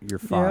ate, you're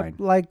fine.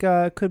 Like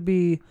could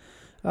be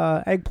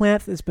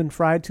eggplant that's been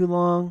fried too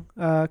long.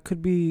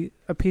 Could be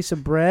a piece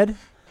of bread.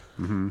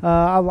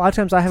 A lot of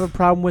times I have a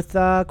problem with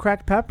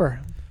cracked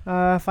pepper.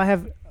 If I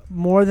have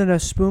more than a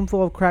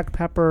spoonful of cracked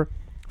pepper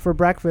for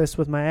breakfast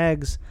with my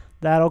eggs,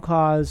 that'll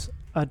cause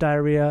a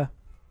diarrhea.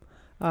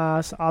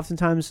 So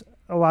oftentimes,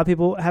 a lot of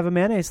people have a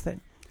mayonnaise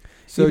thing.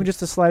 So even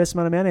just the slightest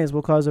amount of mayonnaise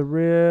will cause a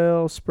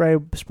real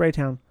spray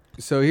town.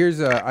 So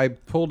I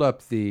pulled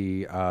up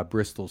the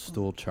Bristol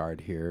stool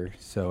chart here,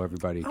 so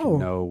everybody can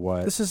know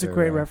what. This is a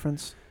great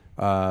reference.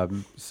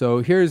 So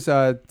here's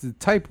the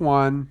type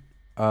 1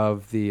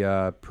 of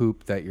the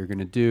poop that you're going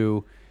to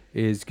do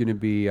is going to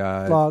be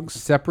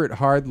separate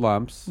hard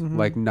lumps,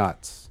 like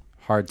nuts,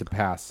 hard to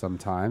pass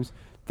sometimes.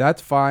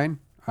 That's fine.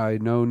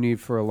 No need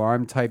for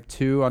alarm. Type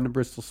 2 on the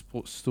Bristol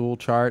stool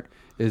chart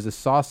is a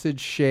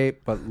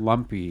sausage-shaped but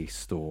lumpy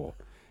stool.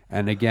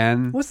 And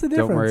again, what's the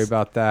difference? Don't worry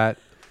about that.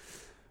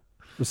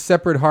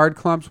 Separate hard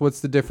clumps, what's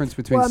the difference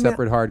between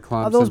separate hard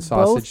clumps and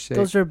sausage-shaped?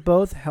 Those are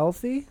both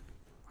healthy?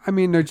 I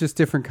mean, they're just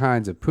different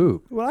kinds of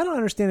poop. Well, I don't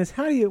understand this.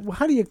 How do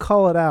you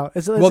call it out?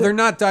 They're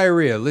not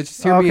diarrhea. Let's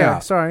just hear me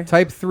out. Sorry.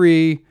 Type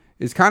 3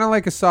 is kind of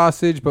like a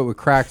sausage, but with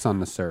cracks on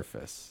the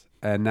surface.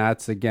 And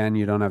that's, again,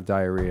 you don't have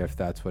diarrhea if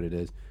that's what it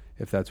is,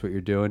 if that's what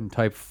you're doing.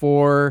 Type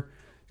 4,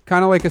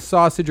 kind of like a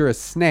sausage or a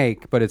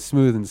snake, but it's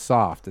smooth and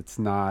soft. It's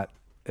not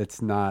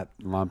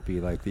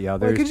lumpy like the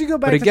others. Could you go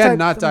back but again,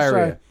 not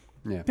diarrhea.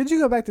 Yeah. Could you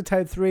go back to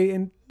type 3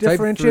 and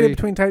differentiate it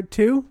between type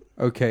 2?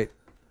 Okay.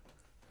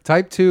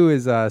 Type 2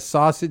 is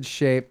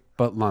sausage-shaped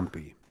but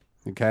lumpy.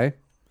 Okay?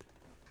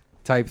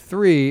 Type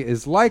 3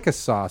 is like a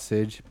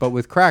sausage but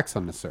with cracks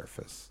on the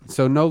surface.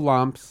 So no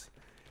lumps.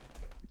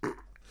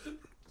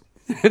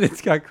 And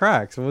it's got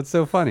cracks. What's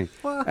so funny?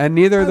 Well, and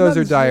neither of those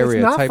are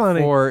diarrhea. Type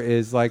 4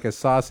 is like a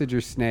sausage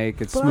or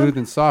snake. It's smooth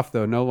and soft,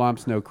 though. No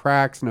lumps, no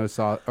cracks, no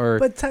sauce.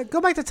 But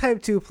go back to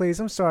type 2, please.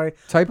 I'm sorry.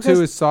 Type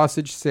 2 is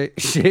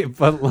sausage-shaped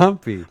but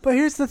lumpy. But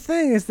here's the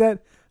thing is that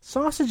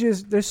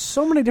sausages, there's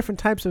so many different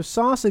types of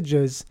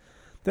sausages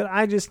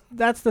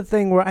That's the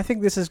thing where I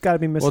think this has got to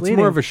be misleading. Well, it's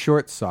more of a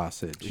short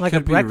sausage. Like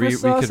a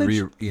breakfast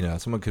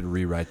sausage? Someone could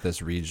rewrite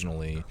this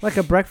regionally. Like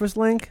a breakfast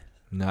link?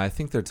 No, I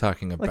think they're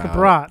talking about... Like a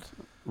brat.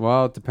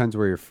 Well, it depends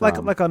where you're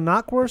from. Like a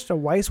knockwurst, a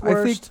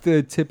Weisswurst? I think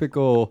the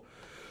typical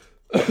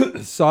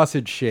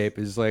sausage shape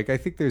is I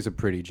think there's a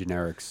pretty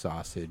generic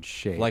sausage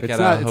shape. Like it's at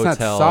not, a hotel it's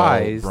not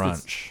sized.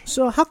 brunch.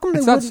 So how come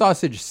it's not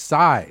sausage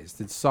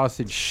sized? It's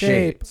sausage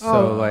shaped.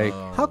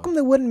 So how come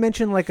they wouldn't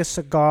mention like a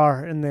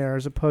cigar in there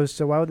as opposed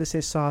to why would they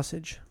say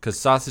sausage? Because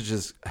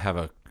sausages have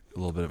a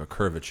little bit of a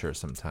curvature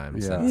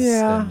sometimes.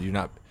 Yeah. And you're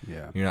not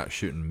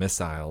shooting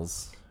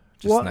missiles.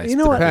 Just well, you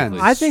know what?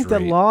 I think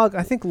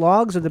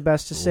logs are the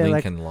best to say.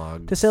 Lincoln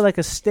logs. To say like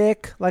a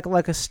stick, like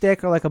a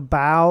stick or like a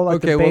bough,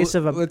 like the base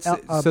of a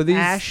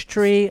ash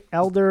tree,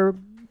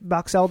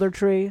 box elder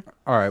tree.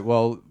 All right.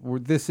 Well,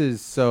 this is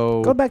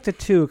so. Go back to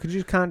 2. Could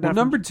you count down? Well,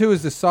 number 2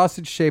 is the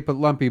sausage shape but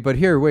lumpy. But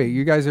here, wait,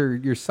 you're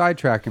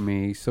sidetracking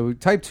me. So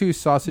type 2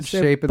 sausage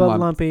shape and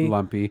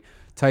lumpy.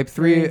 Type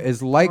 3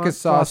 is like a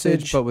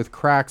sausage but with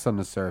cracks on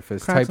the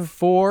surface. Type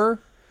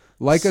 4,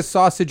 like a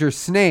sausage or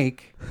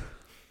snake.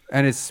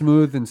 And it's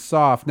smooth and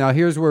soft. Now,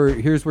 here's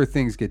where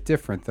things get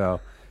different, though.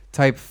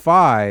 Type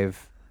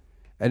 5,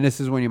 and this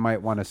is when you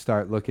might want to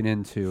start looking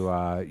into,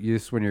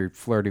 this when you're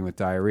flirting with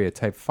diarrhea.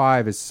 Type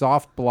 5 is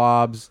soft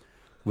blobs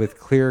with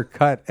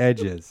clear-cut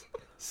edges.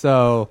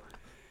 So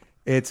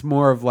it's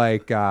more of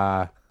like,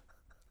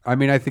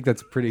 I think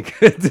that's a pretty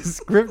good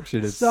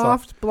description. It's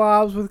soft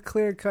blobs with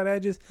clear-cut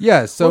edges.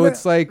 Yeah, so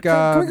it's like...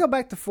 Can we go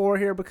back to 4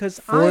 here? Because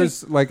 4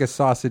 is like a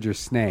sausage or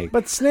snake.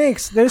 But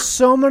snakes, there's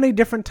so many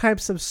different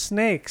types of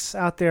snakes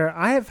out there.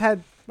 I've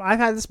had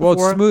this before.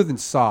 Well, it's smooth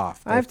and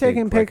soft. I've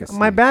taken pictures.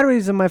 My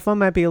batteries in my phone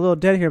might be a little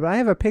dead here, but I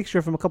have a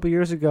picture from a couple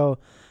years ago,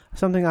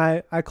 something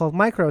I called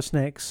micro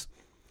snakes.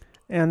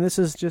 And this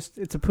is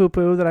it's a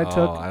poo-poo that I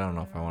took. I don't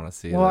know if I want to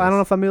see it. Well, I don't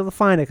know if I'm able to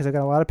find it because I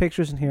got a lot of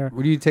pictures in here.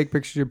 Would you take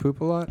pictures of your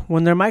poop a lot?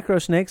 When they're micro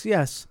snakes,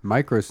 yes.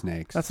 Micro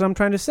snakes. That's what I'm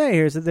trying to say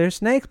here is that they're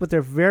snakes, but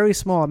they're very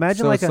small.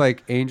 Imagine so it's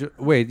like angel...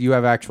 Wait, you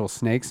have actual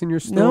snakes in your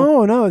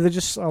stool? No, they're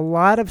just a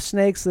lot of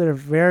snakes that are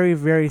very,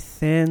 very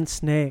thin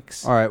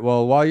snakes. All right,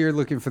 well, while you're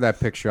looking for that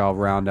picture, I'll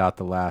round out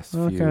the last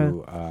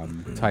few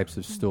types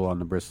of stool on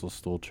the Bristol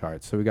stool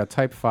chart. So we got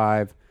type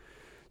 5,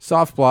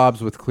 soft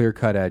blobs with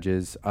clear-cut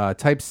edges.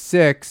 Type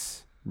 6...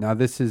 Now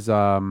this is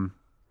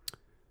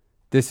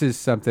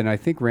something I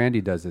think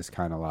Randy does this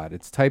kind of a lot.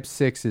 It's type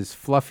 6 is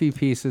fluffy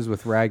pieces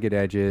with ragged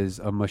edges,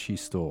 a mushy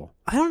stool.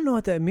 I don't know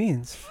what that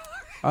means. Say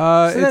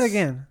that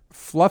again.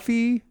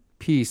 Fluffy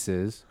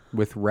pieces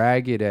with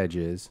ragged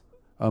edges,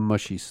 a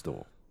mushy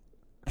stool.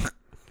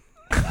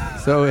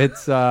 So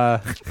it's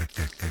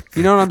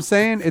you know what I'm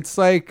saying? It's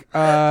like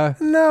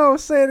no,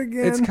 say it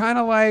again. It's kind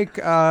of like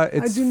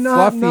it's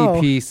fluffy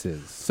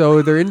pieces.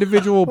 So they're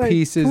individual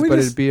pieces, but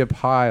it'd be a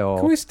pile.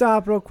 Can we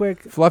stop real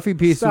quick? Fluffy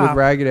pieces with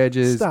ragged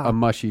edges, a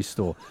mushy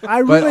stool. I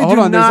really but hold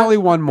on, there's only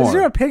one more. Is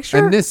there a picture?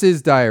 And this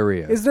is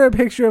diarrhea. Is there a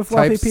picture of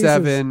fluffy pieces?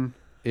 Type 7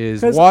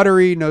 is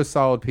watery, no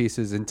solid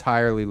pieces,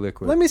 entirely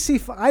liquid. Let me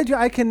see.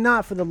 I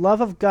cannot, for the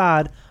love of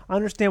God,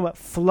 understand what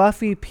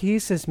fluffy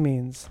pieces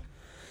means.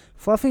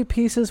 Fluffy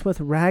pieces with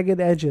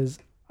ragged edges,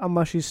 a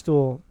mushy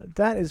stool.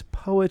 That is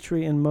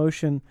poetry in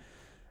motion.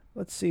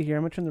 Let's see here.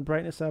 I'm going to turn the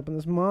brightness up on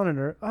this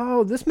monitor.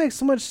 Oh, this makes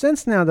so much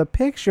sense now. The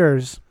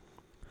pictures.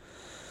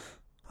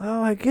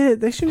 Oh, I get it.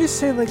 They should just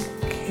say, like,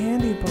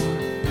 candy bar.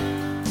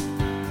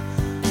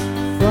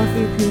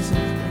 Fluffy pieces.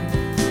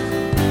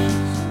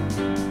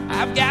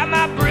 I've got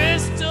my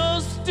Bristol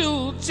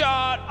stool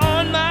chart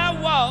on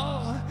my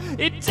wall.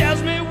 It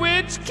tells me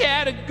which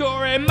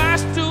category my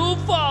stool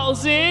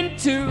falls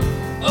into.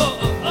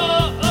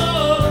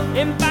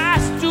 And by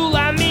stool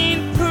I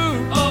mean poo.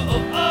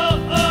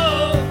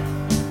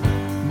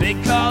 They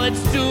call it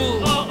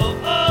stool.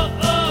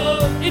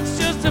 It's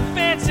just a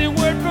fancy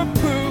word for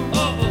poo.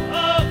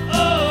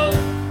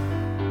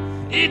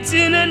 It's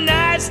in a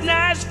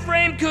nice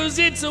frame 'cause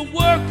it's a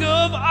work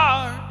of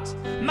art.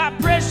 My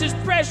precious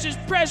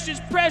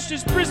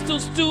Bristol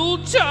stool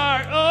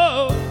chart.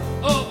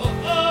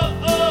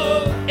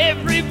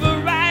 Every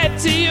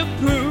variety of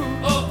poo.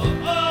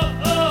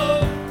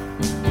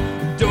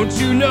 Don't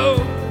you know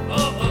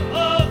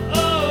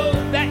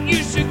that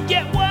you should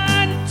get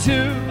one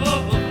too?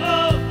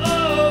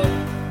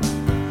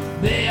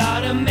 They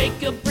ought to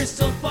make a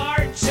Bristol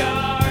fart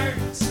chart.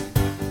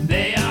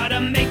 They ought to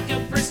make a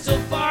Bristol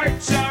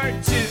fart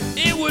chart too.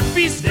 It would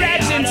be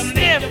scratch and sniff.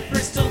 They ought to make a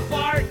Bristol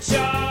fart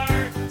chart.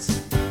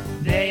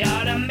 They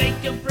ought to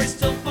make a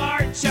Bristol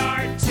fart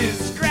chart too.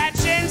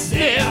 Scratch and sniff.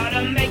 They ought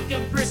to make a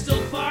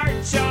Bristol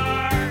fart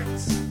chart.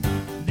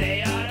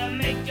 They ought to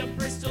make a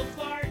Bristol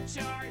fart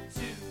chart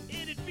too.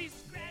 It'd be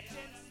scratch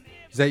and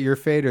sniff. Is that your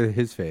fade or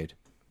his fade?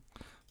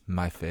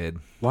 My fade.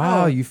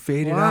 Wow, you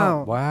faded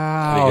out.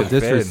 Wow,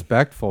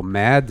 disrespectful.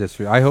 Mad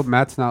disrespectful. I hope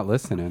Matt's not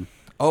listening.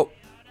 Oh.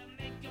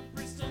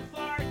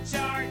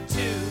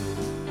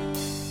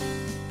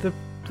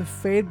 The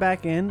fade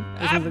back in.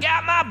 I've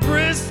got my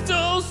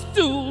Bristol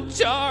stool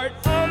chart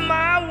on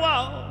my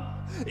wall.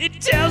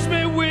 It tells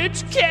me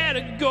which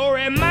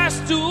category my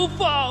stool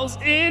falls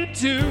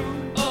into.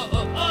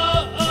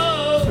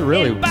 It's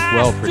really and by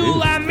well stool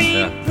produced. I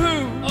mean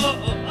poo.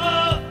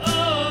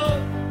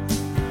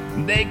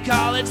 They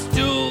call it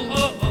stool.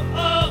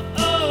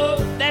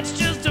 That's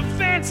just a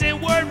fancy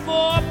word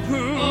for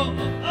poo.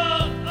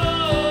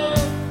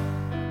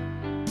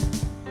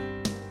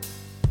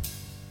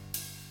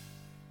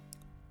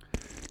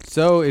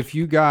 So if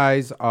you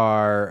guys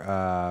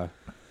are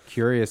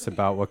curious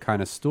about what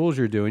kind of stools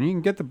you're doing, you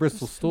can get the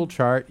Bristol stool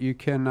chart. You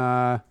can.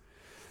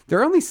 There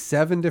are only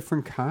 7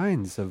 different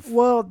kinds of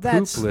poop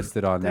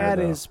listed on there. That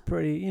is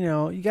pretty.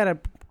 You got to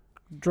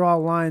draw a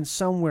line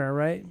somewhere,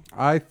 right?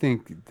 I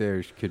think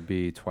there could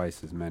be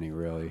twice as many,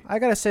 really. I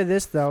gotta say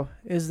this though,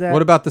 is that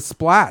what about the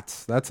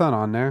splats? That's not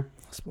on there.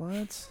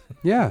 Splats?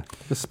 Yeah,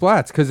 the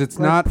splats, because it's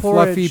like not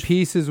porridge. fluffy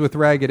pieces with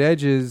ragged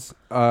edges,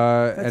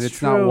 and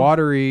it's not true.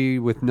 watery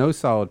with no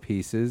solid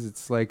pieces.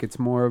 It's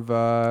more of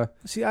a.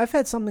 See, I've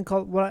had something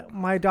called what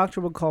my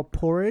doctor would call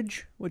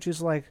porridge, which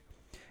is like,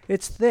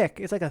 it's thick.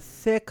 It's like a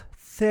thick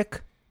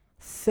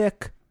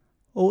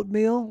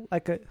oatmeal.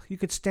 You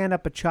could stand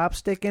up a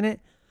chopstick in it,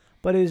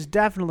 but it is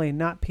definitely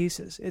not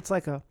pieces. It's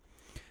like a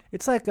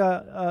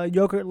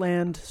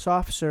Yogurtland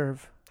soft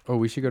serve. Oh,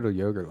 we should go to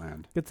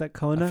Yogurtland. Get that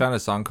Kona. I found a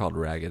song called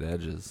Ragged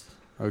Edges.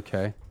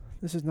 Okay.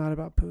 This is not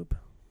about poop.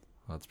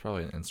 Well, it's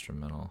probably an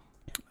instrumental.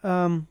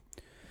 Well,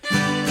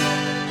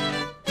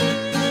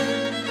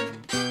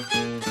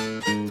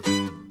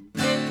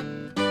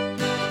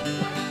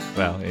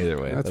 either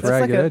way. That's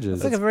Ragged Edges.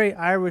 It's like a very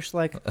Irish,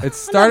 like... It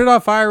started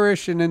off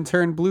Irish and then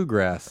turned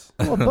bluegrass.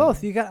 Well,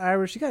 both. You got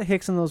Irish. You got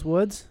Hicks in those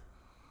woods.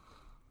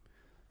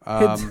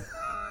 You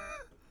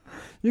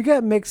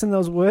got Mix in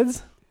those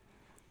woods.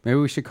 Maybe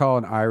we should call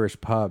an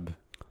Irish pub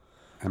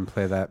and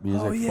play that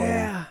music for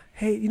yeah.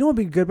 Hey, you know what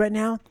would be good right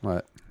now?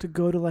 What? To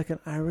go to like an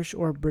Irish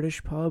or a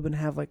British pub and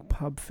have like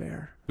pub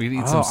fare. We could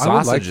eat some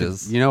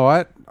sausages. You know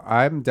what?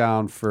 I'm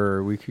down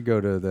for. We could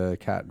go to the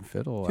Cat and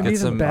Fiddle. Could be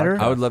even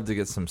better. I would love to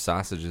get some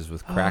sausages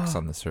with cracks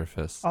on the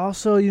surface.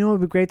 Also, you know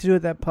what would be great to do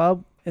at that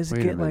pub is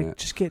Wait a minute.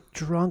 just get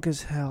drunk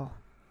as hell.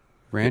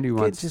 Randy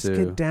wants to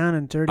get down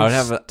and dirty.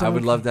 I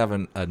would love to have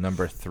a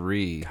number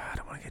 3. God,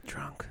 I want to get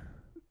drunk.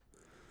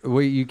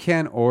 Well, you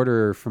can't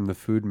order from the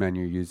food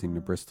menu using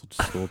the Bristol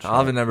stool chart. I'll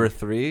have a number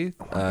 3.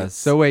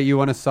 So wait, you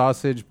want a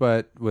sausage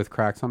but with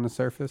cracks on the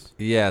surface?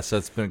 Yeah, so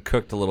it's been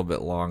cooked a little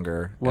bit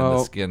longer and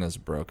the skin is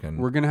broken.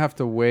 We're going to have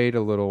to wait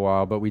a little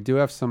while, but we do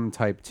have some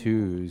type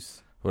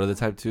 2s. What are the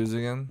type 2s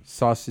again?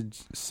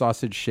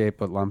 Sausage shaped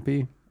but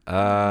lumpy.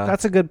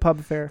 That's a good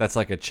pub fare. That's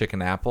like a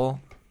chicken apple.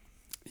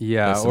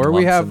 Yeah, or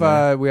we have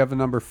a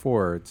number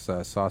 4. It's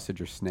sausage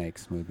or snake,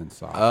 smooth and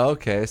soft. Oh,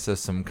 okay, so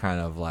some kind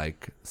of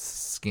like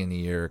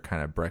skinnier,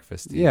 kind of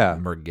breakfasty,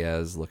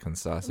 merguez looking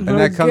sausage. And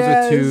that comes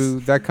with two.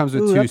 That comes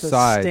with 2 that's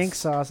sides. A stink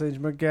sausage,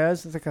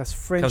 merguez. It's like a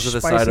French comes with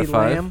a spicy side of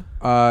 5?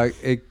 lamb.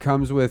 It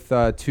comes with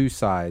 2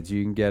 sides.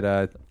 You can get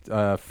a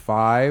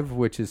 5,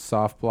 which is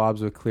soft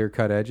blobs with clear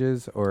cut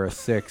edges, or a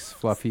 6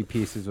 fluffy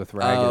pieces with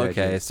ragged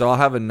edges. So I'll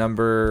have a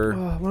number.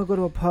 I want to go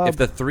to a pub. If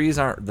the threes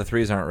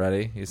aren't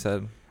ready, you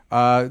said.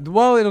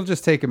 Well, it'll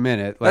just take a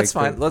minute. That's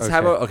fine. Let's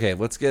have I'll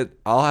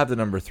have the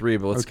number 3,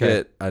 but let's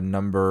get a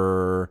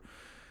number.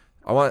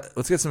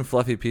 Let's get some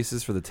fluffy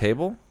pieces for the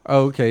table.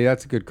 Oh, okay,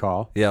 that's a good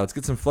call. Yeah, let's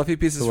get some fluffy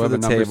pieces for the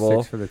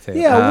table. 6 for the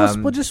table. Yeah,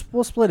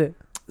 we'll split it.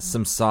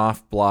 Some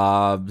soft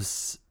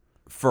blobs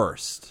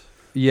first.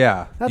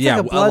 Yeah, that's like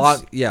a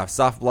blood.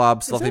 Soft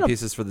blobs, fluffy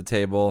pieces for the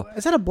table.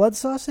 Is that a blood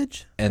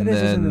sausage? And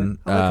then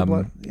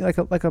like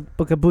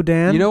a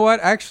boudin. You know what?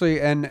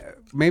 Actually, and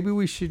maybe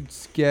we should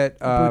get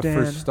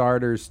for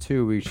starters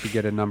too. We should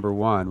get a number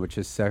 1, which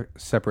is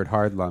separate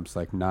hard lumps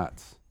like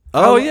nuts.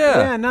 Oh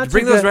yeah, nuts.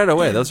 Bring those right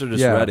away. Those are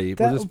just ready.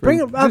 We'll just bring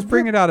it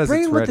out as it's ready.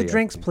 Bring it with the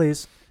drinks,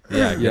 please.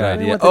 Yeah, good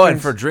idea. Oh,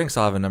 and for drinks,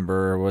 I'll have a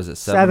number. Was it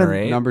 7 or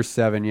 8? Number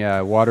 7. Yeah,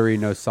 watery,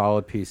 no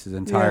solid pieces,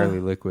 entirely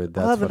liquid.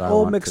 That's I'll have what an I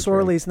old want.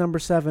 McSorley's number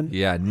 7.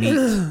 Yeah, neat.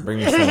 Bring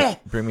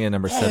me a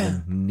number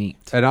 7.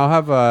 Neat. And I'll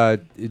have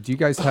do you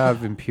guys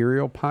have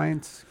Imperial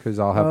pints? Because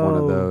I'll have one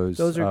of those.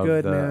 Those are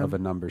good, man. Of a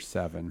number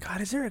 7. God,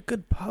 is there a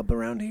good pub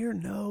around here?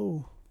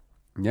 No.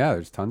 Yeah,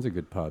 there's tons of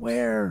good pubs.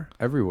 Where?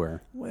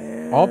 Everywhere.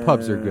 Where? All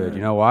pubs are good.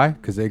 You know why?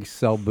 Because they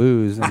sell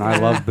booze, and I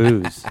love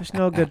booze. There's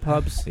no good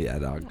pubs. Yeah,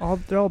 dog.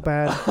 They're all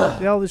bad.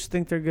 They all just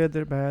think they're good.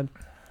 They're bad.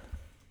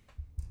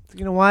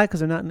 You know why? Because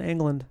they're not in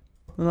England.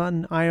 They're not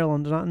in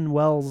Ireland. They're not in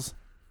Wales.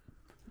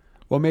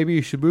 Well, maybe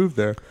you should move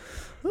there.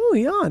 Ooh,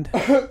 he yawned.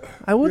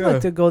 I would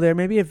like to go there,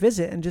 maybe a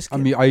visit, and just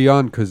get I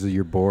yawned because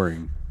you're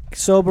boring.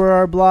 Sober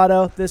our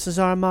blotto. This is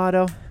our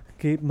motto.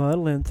 Keep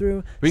muddling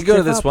through. We can go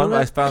to this one.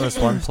 I found this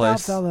one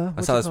place.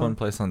 I saw this one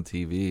place on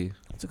TV.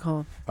 What's it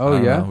called?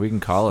 Oh, yeah? We can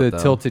call it the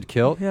Tilted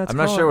Kilt? Yeah, I'm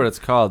not sure what it's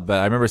called, but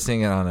I remember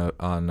seeing it on a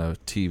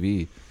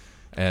TV,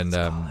 and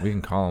we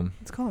can call them.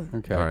 Let's call it.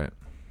 Okay. All right.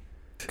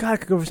 God, I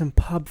could go for some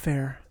pub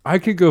fare. I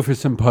could go for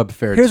some pub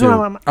fare, Here's too.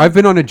 what I've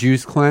been on a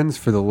juice cleanse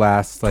for the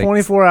last,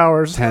 24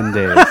 hours. 10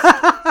 days.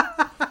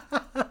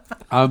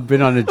 I've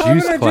been on a juice I've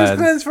been on a cleanse. juice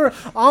cleanse for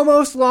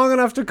almost long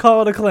enough to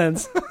call it a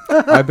cleanse.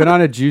 I've been on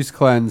a juice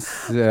cleanse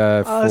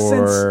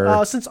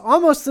for since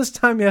almost this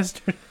time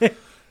yesterday.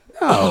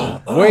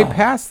 No, way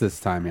past this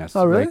time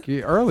yesterday. Oh, really?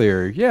 Like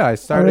earlier. Yeah, I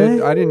started.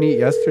 Really? I didn't eat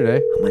yesterday.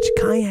 How much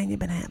cayenne you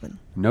been having?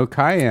 No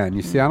cayenne.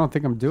 You see, I don't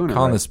think I'm doing it.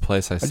 Calling right. this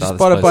place. I saw just this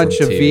bought a place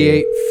bunch on of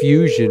TV. V8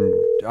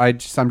 Fusion.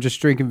 I'm just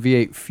drinking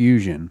V8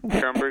 Fusion.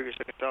 Crown Burger,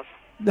 second off.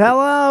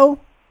 Hello.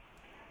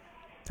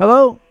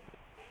 Hello.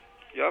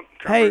 Yup.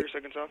 Crown Hey. Burger,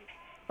 second off.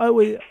 Oh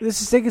wait,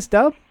 this is Steak and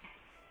Stub.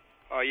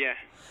 Oh yeah.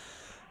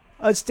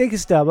 Oh, it's Steak and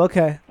Stub.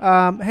 Okay.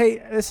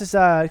 Hey, this is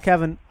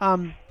Kevin.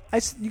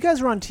 You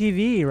guys were on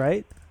TV,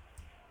 right?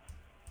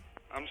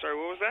 I'm sorry.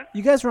 What was that?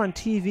 You guys were on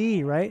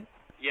TV, right?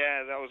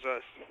 Yeah, that was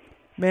us.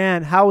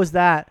 Man, how was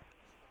that?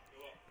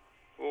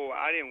 Oh,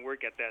 I didn't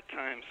work at that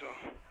time, so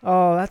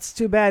Oh, that's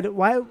too bad.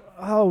 Why?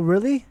 Oh,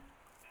 really?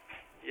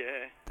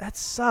 yeah. That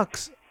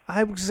sucks.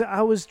 I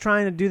was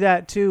trying to do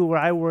that too, where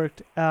I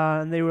worked,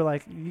 and they were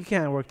like, "You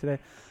can't work today."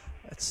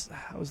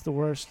 That was the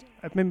worst.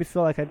 It made me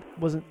feel like I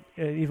wasn't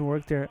even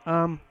worked there.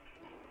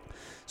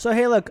 So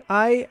hey, look,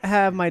 I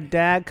have my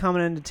dad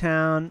coming into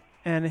town,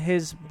 and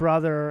his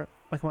brother,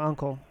 like my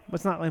uncle. But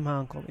it's not like my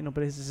uncle,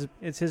 but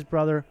it's his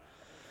brother,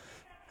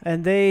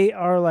 and they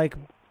are like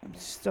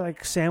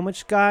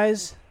sandwich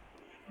guys.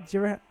 Do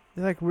you ever?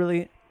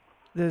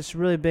 They're just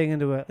really big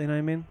into it. You know what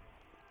I mean?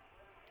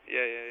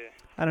 Yeah.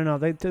 I don't know.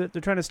 They're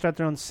trying to start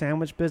their own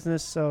sandwich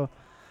business, so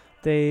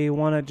they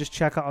want to just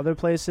check out other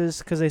places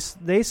because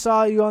they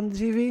saw you on the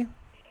TV.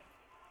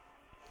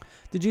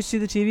 Did you see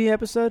the TV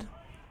episode?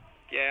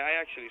 Yeah, I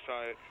actually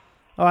saw it.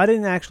 Oh, I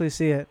didn't actually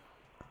see it.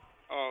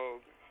 Oh.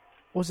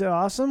 Was it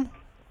awesome?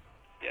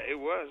 Yeah, it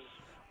was.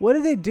 What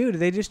did they do? Did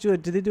they just do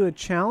it? Did they do a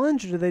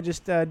challenge, or did they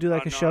just do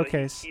like a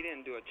showcase? He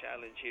didn't do a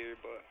challenge here,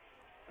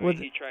 but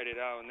he tried it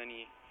out and then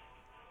he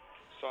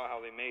saw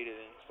how they made it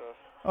and stuff.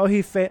 Oh,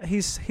 he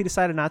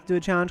decided not to do a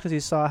challenge because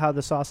he saw how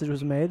the sausage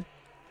was made.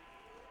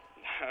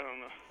 I don't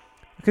know.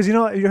 Because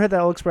you heard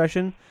that old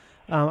expression,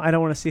 I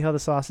don't want to see how the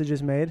sausage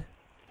is made. It's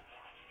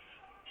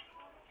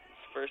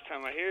the first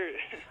time I hear it.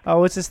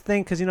 Oh, it's this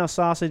thing because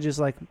sausage is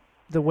like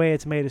the way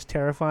it's made is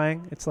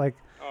terrifying. It's like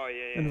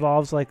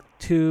involves like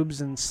tubes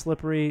and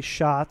slippery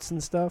shots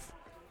and stuff.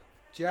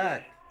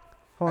 Jack,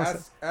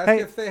 ask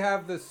if they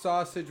have the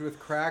sausage with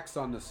cracks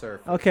on the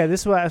surface. Okay,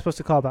 this is what I was supposed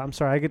to call about. I'm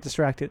sorry, I get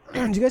distracted. Do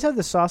you guys have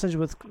the sausage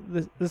with?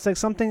 It's like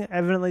something.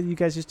 Evidently, you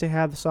guys used to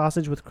have the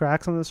sausage with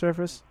cracks on the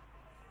surface.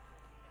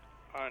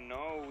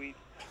 No, we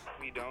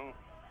don't.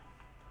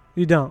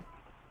 You don't.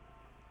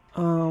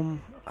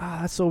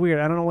 That's so weird.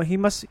 I don't know what he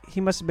must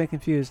have been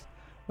confused.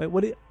 Wait,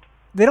 what?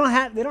 They don't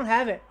have it. They don't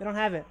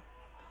have it.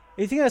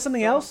 Are you thinking of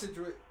something else?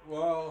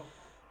 Well,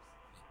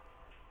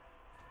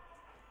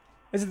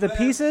 is it the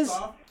pieces?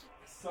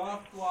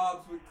 Soft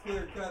blobs with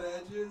clear-cut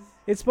edges.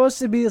 It's supposed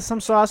to be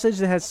some sausage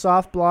that has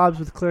soft blobs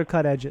with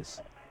clear-cut edges.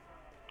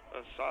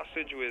 A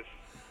sausage with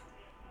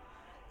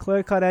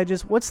clear-cut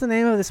edges. What's the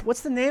name of this?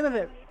 What's the name of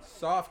it?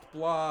 Soft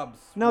blobs.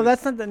 No,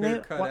 that's not the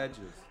name. Clear-cut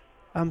edges.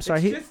 I'm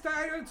sorry.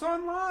 It's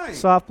online.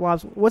 Soft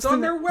blobs. What's on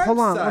their website? Hold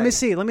on. Let me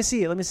see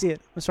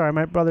it. I'm sorry,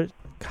 my brother.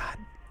 God.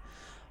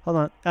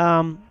 Hold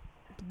on.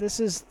 This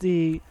is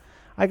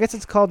I guess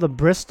it's called the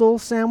Bristol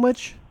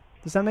sandwich.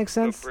 Does that make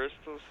sense? The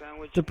Bristol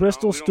sandwich? The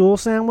Bristol stool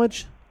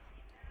sandwich?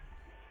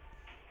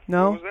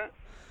 No? What was that?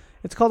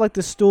 It's called like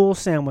the stool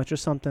sandwich or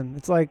something.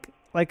 It's like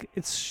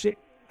it's shit.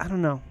 I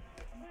don't know.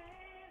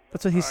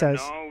 That's what he says.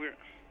 No,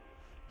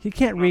 he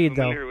can't read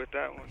though. With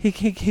that one. He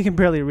can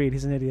barely read.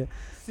 He's an idiot.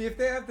 See if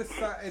they have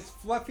it's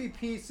fluffy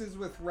pieces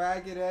with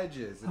ragged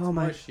edges. It's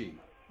mushy.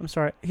 I'm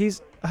sorry.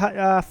 He's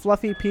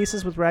fluffy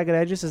pieces with ragged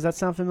edges. Does that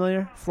sound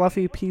familiar?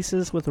 Fluffy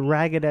pieces with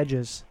ragged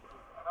edges.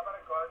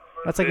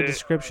 That's like a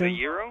description. A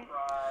gyro?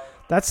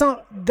 That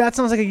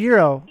sounds like a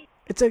gyro.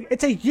 It's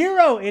a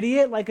gyro,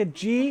 idiot. Like a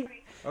G.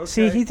 Okay.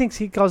 See,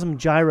 he calls him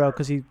gyro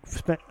because he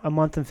spent a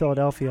month in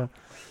Philadelphia.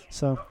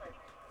 So,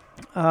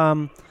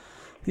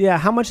 yeah.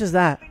 How much is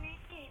that?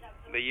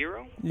 The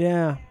gyro?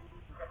 Yeah.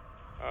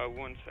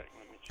 1 second.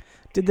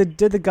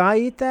 Did the guy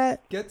eat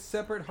that? Get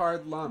separate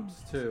hard lumps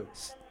too.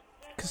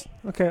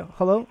 Okay.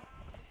 Hello.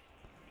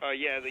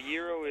 Yeah. The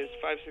gyro is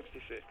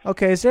 $5.66.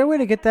 Okay. Is there a way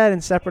to get that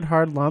in separate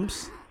hard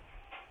lumps?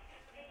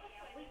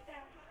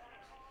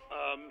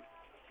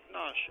 No.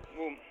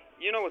 Well,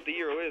 you know what the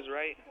gyro is,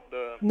 right?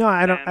 No,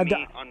 I don't.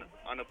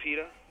 On a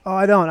pita. Oh,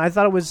 I don't. I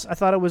thought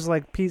it was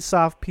like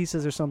soft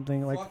pieces or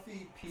something, like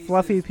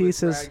fluffy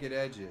pieces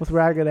with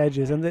ragged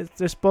edges. And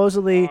they're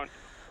supposedly,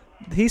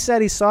 he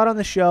said he saw it on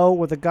the show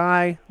where the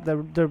guy,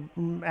 the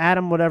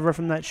Adam whatever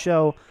from that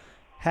show,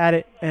 had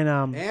it, and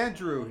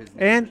Andrew,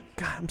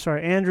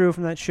 Andrew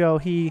from that show,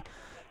 he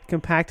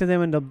compacted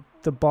them into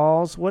the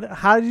balls.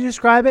 How did you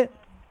describe it?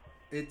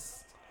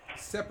 It's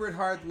separate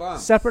hard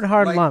lumps. Separate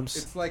hard lumps.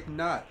 It's like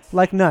nuts.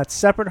 Like nuts.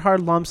 Separate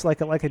hard lumps,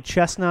 like a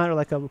chestnut or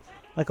like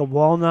a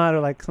walnut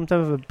or like some type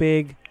of a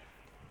big.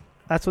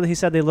 That's what he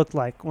said they looked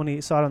like when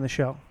he saw it on the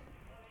show.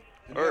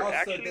 Or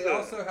they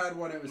also had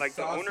one. It was like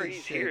the owner.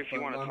 He's here if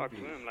you want to talk to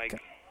him.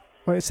 Like.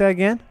 Wait, say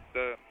again.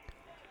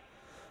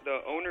 the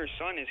owner's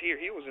son is here.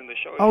 He was in the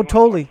show. If Oh, you wanna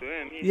totally. talk to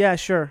him, Yeah,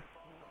 sure.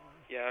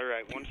 Yeah, all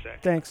right. 1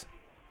 sec. Thanks.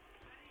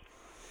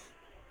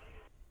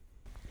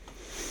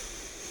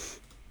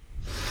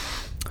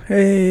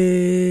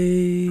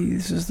 Hey,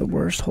 this is the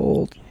worst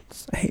hold.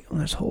 I hate when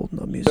there's hold,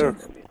 no music. Sir.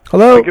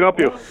 Hello? I can help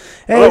you.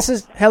 Hey, Hello. this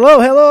is...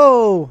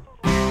 Hello.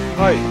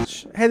 Hi.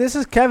 Hey, this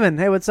is Kevin.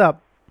 Hey, what's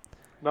up?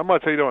 Not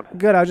much. How you doing?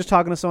 Good. I was just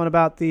talking to someone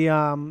about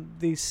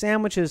the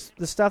sandwiches,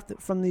 the stuff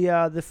from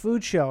the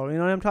food show. You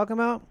know what I'm talking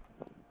about?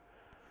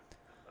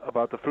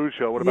 About the food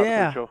show. What about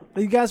the food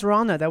show? You guys were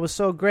on that. That was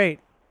so great.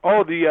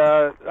 Oh,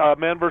 the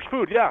Man vs.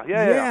 Food. Yeah.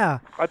 Yeah.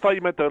 I thought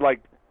you meant the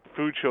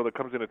food show that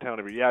comes into town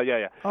every.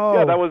 Yeah. Oh.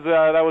 Yeah,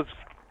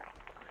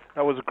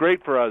 that was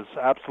great for us.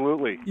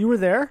 Absolutely. You were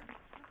there?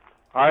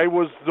 I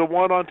was the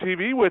one on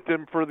TV with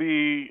him for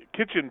the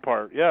kitchen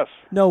part. Yes.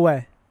 No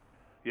way.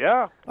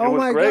 Yeah. Oh, it was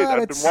my great. God,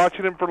 I've been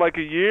watching him for like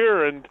a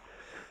year, and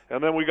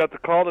then we got the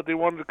call that they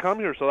wanted to come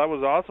here, so that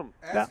was awesome.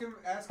 Ask him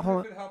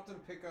if it helped him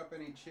pick up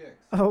any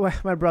chicks. Oh,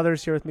 my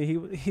brother's here with me.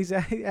 He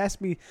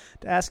asked me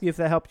to ask you if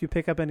that helped you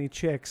pick up any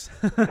chicks.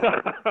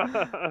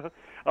 I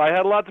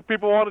had lots of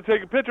people want to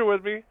take a picture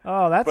with me.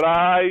 Oh, that's. But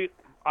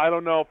I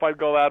don't know if I'd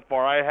go that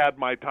far. I had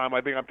my time.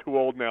 I think I'm too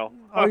old now.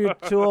 Oh, you're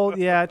too old.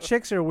 Yeah,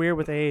 chicks are weird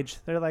with age.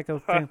 They're like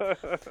a thing.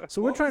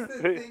 So we're trying.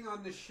 What was the thing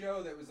on the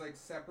show that was like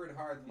separate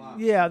hard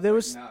lumps? Yeah, there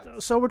was.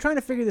 So we're trying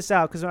to figure this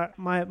out because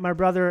my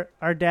brother,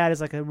 our dad,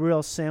 is like a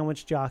real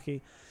sandwich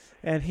jockey,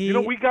 and he. You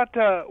know, we got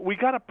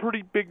a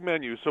pretty big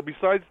menu. So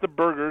besides the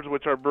burgers,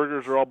 which our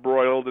burgers are all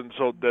broiled, and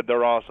so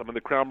they're awesome, and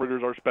the crown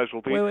burgers are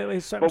specialty.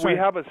 Wait. But we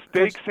have a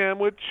steak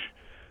sandwich,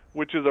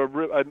 which is a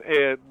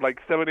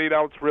like 7-8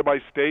 ounce ribeye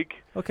steak.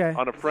 Okay.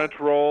 On a French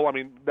roll. I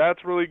mean,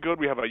 that's really good.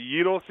 We have a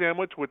gyro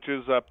sandwich, which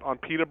is on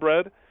pita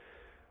bread.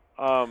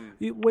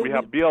 We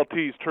have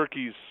BLTs,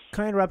 turkeys,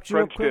 can I interrupt you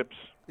French real quick?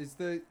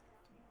 dips.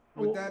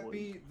 Would that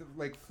be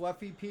like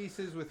fluffy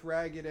pieces with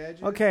ragged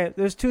edges? Okay,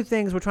 there's two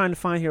things we're trying to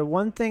find here.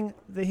 One thing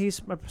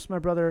that my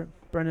brother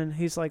Brendan,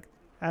 he's like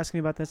asking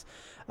me about this.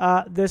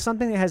 There's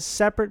something that has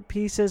separate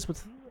pieces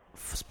with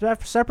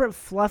separate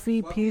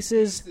fluffy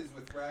pieces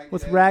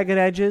with ragged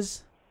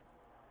edges.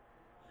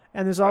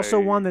 And there's also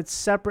one that's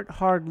separate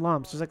hard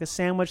lumps. There's like a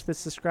sandwich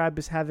that's described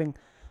as having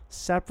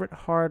separate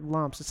hard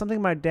lumps. It's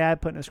something my dad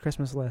put in his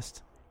Christmas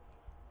list.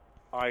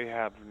 I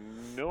have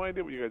no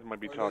idea what you guys might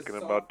be talking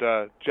about.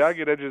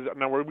 Jagged edges.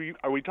 Now,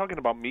 are we talking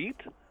about meat?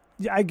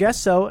 Yeah, I guess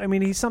so. I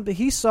mean, he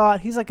saw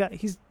it.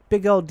 He's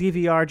big old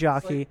DVR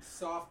jockey. Like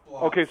soft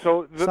blobs. Okay,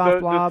 so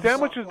the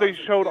sandwiches they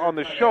showed on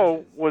the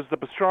show was the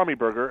pastrami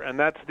burger, and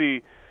that's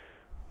the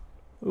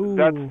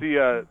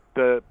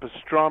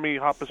pastrami,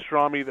 hot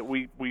pastrami that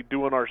we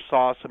do in our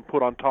sauce and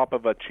put on top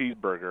of a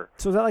cheeseburger.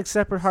 So is that like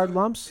separate hard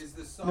lumps? Is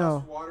the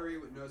sauce watery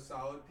with no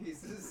solid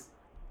pieces?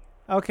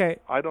 Okay.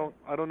 I don't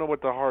know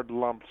what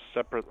the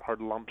separate hard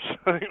lumps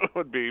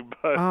would be,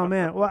 but oh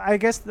man, well I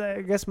guess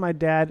my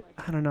dad,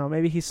 I don't know,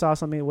 maybe he saw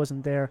something that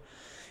wasn't there.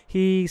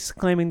 He's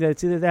claiming that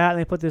it's either that and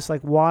they put this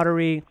like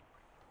watery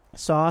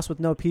sauce with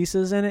no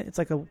pieces in it. It's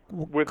like a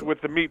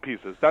with the meat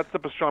pieces. That's the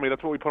pastrami.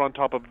 That's what we put on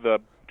top of the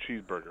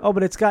cheeseburger. Oh,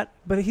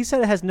 but he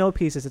said it has no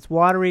pieces. It's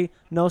watery,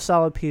 no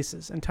solid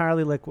pieces,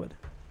 entirely liquid.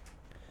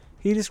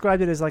 He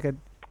described it as like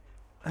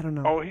I don't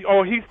know.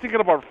 He's thinking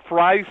about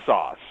fry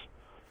sauce.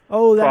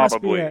 Oh, that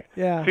probably. Must be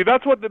it. Yeah. See,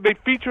 that's what they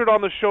featured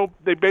on the show.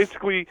 They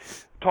basically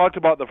talked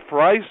about the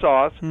fry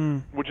sauce,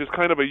 which is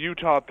kind of a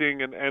Utah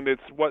thing, and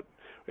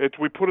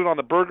we put it on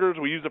the burgers.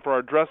 We use it for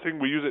our dressing.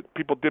 We use it.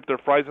 People dip their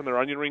fries and their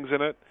onion rings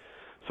in it.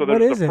 So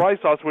there's the fry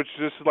sauce, which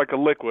is just like a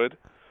liquid,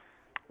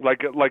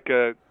 like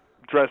a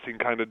dressing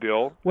kind of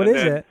deal. What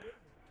is it?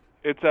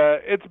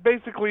 It's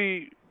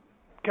basically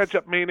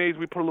ketchup, mayonnaise.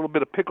 We put a little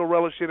bit of pickle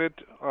relish in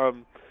it.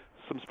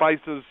 Some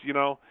spices,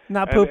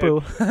 Not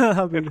poo-poo.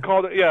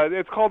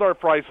 It's called our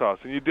fry sauce,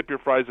 and you dip your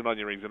fries and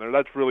onion rings in there.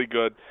 That's really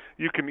good.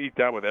 You can eat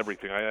that with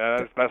everything.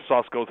 That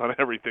sauce goes on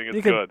everything.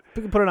 It's good.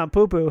 You can put it on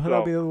poo-poo.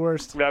 That'll be the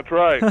worst. That's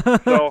right.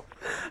 So,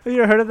 have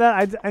you ever heard of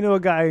that? I know a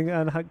guy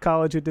in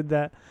college who did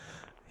that.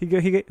 He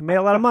made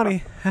a lot of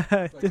money.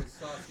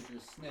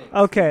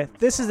 Okay,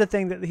 this is the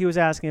thing that he was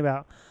asking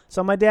about.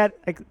 So my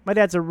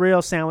dad's a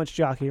real sandwich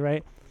jockey,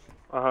 right?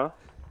 To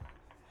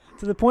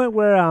the point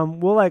where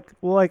we'll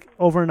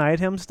overnight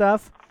him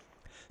stuff.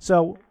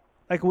 So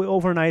like we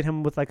overnight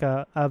him with like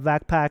a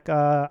backpack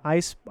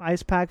ice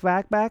pack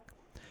backpack,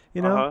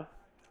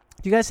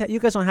 You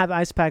guys don't have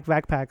ice pack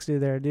backpacks,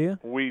 do you?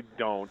 We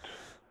don't.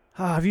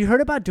 Have you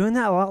heard about doing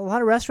that? A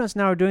lot of restaurants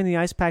now are doing the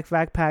ice pack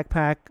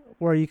backpack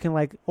where you can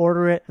like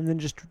order it and then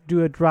just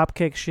do a drop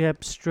kick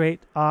ship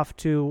straight off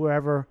to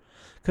wherever.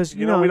 Because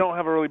we don't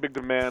have a really big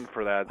demand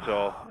for that.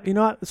 So you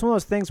know what? It's one of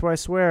those things where I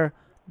swear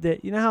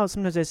that how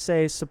sometimes they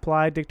say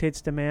supply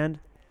dictates demand.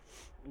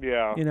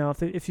 Yeah.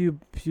 If you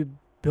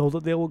build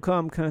it, they will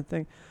come, kind of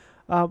thing.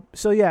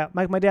 So yeah,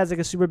 my dad's like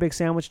a super big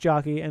sandwich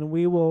jockey, and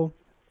we will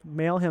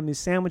mail him these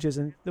sandwiches.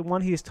 And the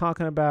one he's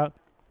talking about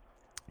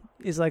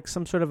is like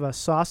some sort of a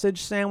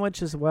sausage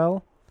sandwich as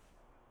well.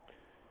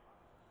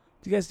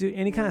 Do you guys do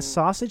any kind of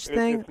sausage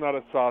thing? It's not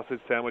a sausage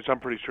sandwich. I'm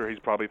pretty sure he's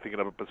probably thinking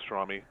of a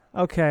pastrami.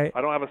 Okay.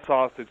 I don't have a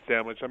sausage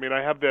sandwich. I mean,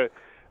 I have the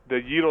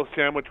Yito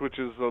sandwich, which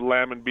is the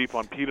lamb and beef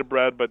on pita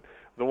bread, but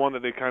the one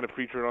that they kind of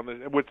featured on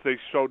which they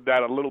showed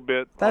that a little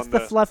bit. That's the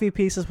fluffy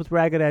pieces with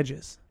ragged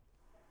edges.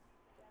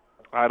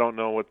 I don't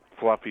know what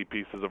fluffy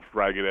pieces of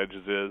ragged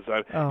edges is.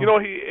 You know,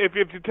 if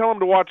you tell him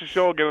to watch a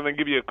show again and then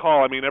give you a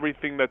call, I mean,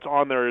 everything that's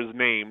on there is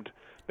named.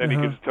 Then he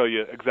can just tell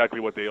you exactly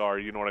what they are.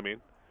 You know what I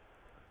mean?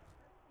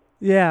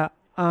 Yeah.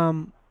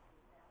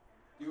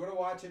 You want to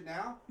watch it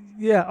now?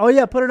 Yeah. Oh,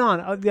 yeah. Put it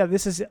on. Oh, yeah.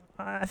 This is.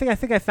 I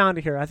think I found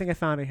it here.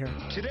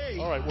 Today,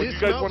 all right. Well, you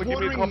guys want to give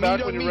me a call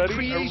back when you're ready?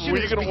 Were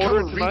you going to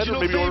order it tonight or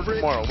maybe order it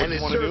tomorrow? What do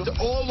you want to do?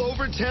 All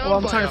over town well,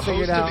 I'm trying to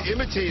figure it out.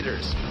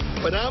 Imitators.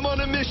 But I'm on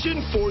a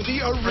mission for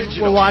the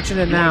original. We're watching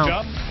it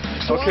now.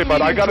 Okay,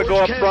 but I got to go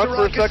up front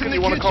for a second.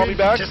 You want to call me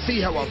back? To see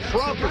how a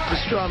proper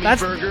pastrami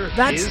burger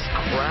is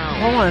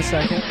crowned. Hold on a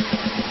second.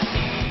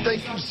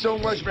 Thank you so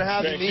much for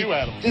having me.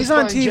 He's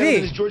on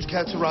TV. This is George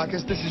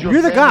Katsarakis. This is your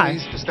You're the guy.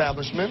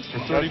 Establishment for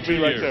 32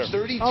 years.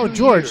 32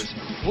 George. Years.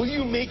 Will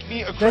you make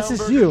me a This crown is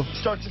burger, you.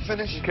 start to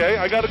finish? Okay,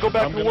 I got to go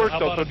back to work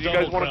though. So do you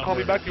guys want to call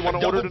me back? Do you want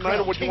to order tonight,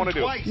 or what do you want to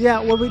do?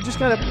 Yeah. Well, we just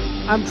gotta.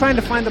 I'm trying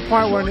to find the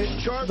part where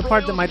the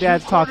part that my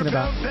dad's talking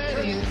about.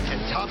 Hey,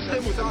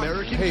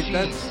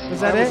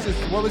 was that it?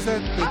 What was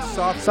that? The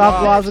soft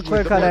blobs with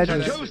clear cut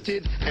edges.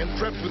 Toasted and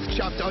prepped with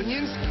chopped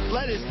onions,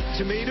 lettuce,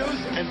 tomatoes,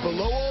 and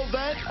below all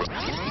that,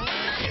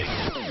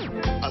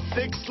 a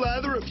thick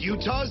slather of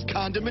Utah's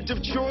condiment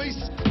of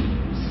choice,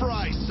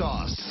 fry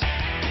sauce.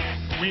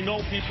 We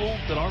know people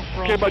that aren't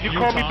from Okay, but you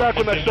call me back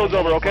when that show's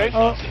over, okay?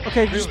 Oh,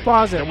 okay. Just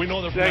pause it. And we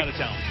know they're from out of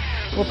town.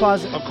 We'll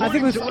pause it. I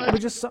think we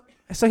just saw,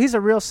 so he's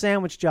a real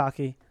sandwich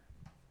jockey.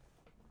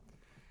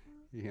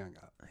 He hung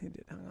up. He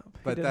did hung up.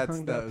 But that was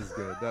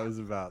good. That was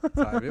about the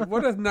time.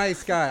 What a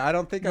nice guy. I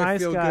don't think I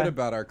feel good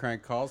about our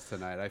crank calls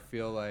tonight. I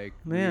feel like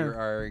we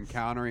are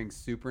encountering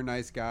super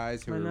nice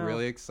guys who are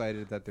really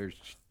excited that their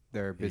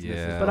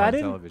businesses are on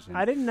television.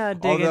 I didn't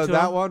dig Although into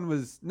that him. one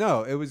was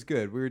it was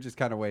good. We were just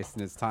kind of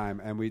wasting his time,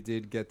 and we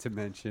did get to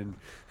mention.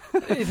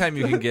 Anytime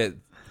you can get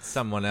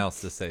someone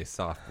else to say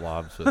soft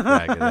blobs with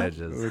ragged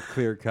edges, with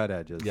clear cut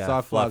edges, yeah,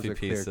 soft fluffy blobs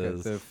with pieces, clear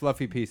cut, the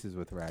fluffy pieces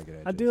with ragged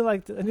edges. I do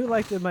like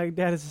that my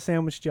dad is a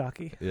sandwich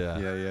jockey. Yeah.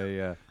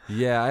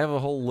 I have a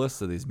whole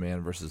list of these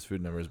man versus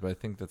food numbers, but I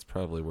think that's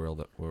probably where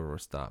we'll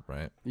stop,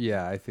 right?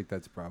 Yeah, I think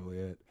that's probably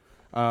it.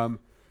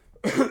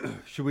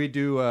 Should we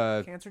do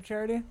cancer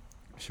charity?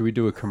 Should we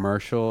do a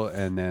commercial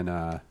and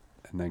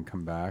then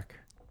come back?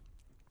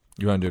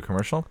 You want to do a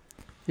commercial?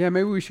 Yeah,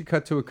 maybe we should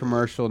cut to a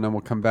commercial and then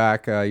we'll come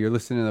back. You're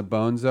listening to the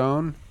Bone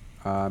Zone.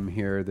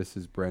 Here, this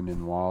is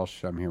Brendan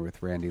Walsh. I'm here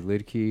with Randy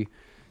Lidke,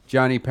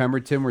 Johnny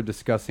Pemberton. We're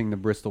discussing the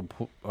Bristol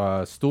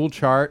stool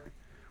chart.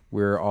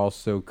 We're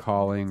also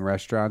calling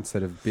restaurants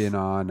that have been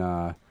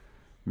on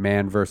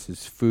Man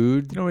versus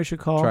Food. You know what we should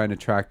call? Trying to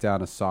track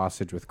down a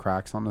sausage with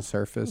cracks on the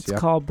surface. It's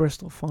called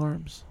Bristol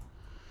Farms.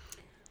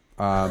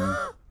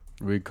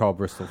 We call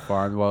Bristol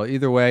Farms. Well,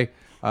 either way,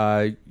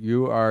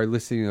 you are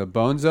listening to the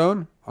Bone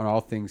Zone on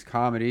all things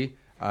comedy,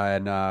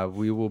 and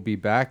we will be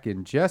back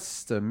in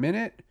just a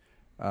minute.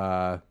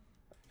 So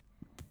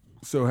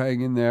hang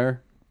in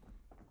there,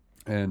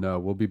 and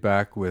we'll be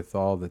back with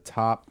all the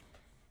top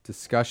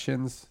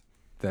discussions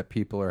that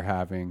people are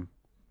having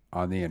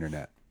on the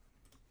internet.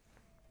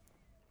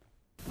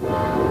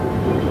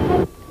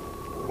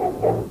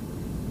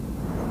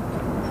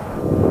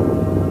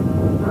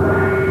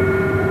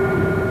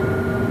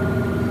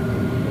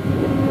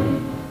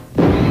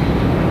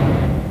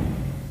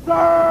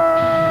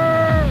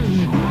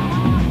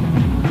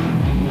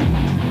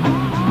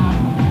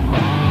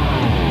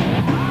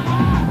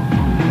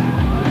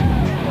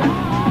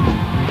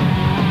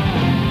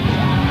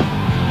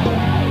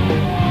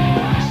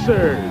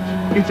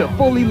 Surge. It's a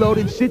fully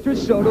loaded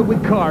citrus soda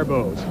with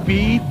carbos.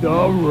 Feed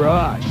the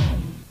rush.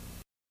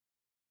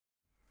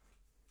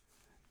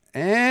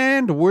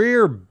 And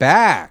we're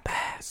back.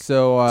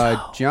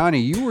 So, Johnny,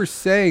 you were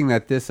saying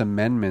that this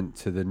amendment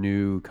to the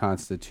new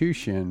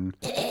Constitution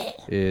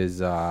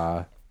is,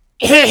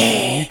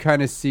 you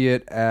kind of see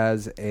it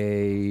as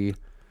a...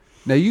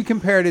 Now, you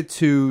compared it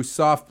to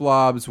soft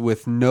blobs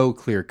with no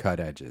clear-cut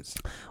edges.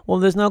 Well,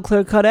 there's no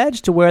clear-cut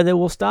edge to where they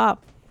will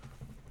stop.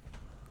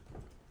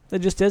 There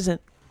just isn't.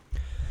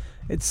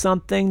 It's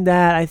something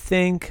that I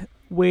think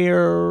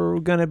we're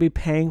going to be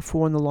paying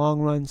for in the long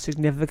run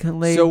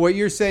significantly. So what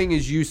you're saying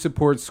is you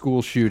support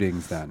school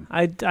shootings then?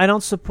 I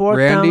don't support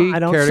Randy, them. I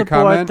don't care to support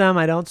comment? them.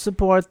 I don't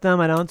support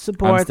them. I don't I'm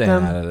support staying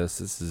them. out of this.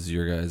 This is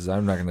your guys.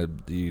 I'm not going to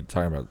be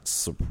talking about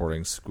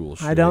supporting school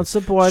shootings. I don't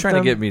support He's trying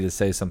them. to get me to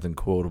say something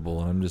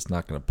quotable, and I'm just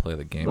not going to play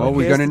the game. Well,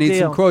 we're going to need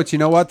some quotes. You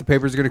know what? The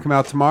paper's going to come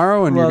out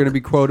tomorrow, and you're going to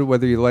be quoted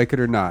whether you like it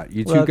or not.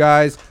 You two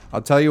guys,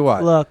 I'll tell you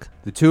what. Look.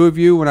 The two of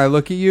you, when I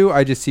look at you,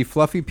 I just see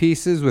fluffy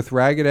pieces with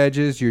ragged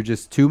edges. You're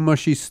just two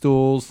mushy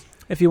stools.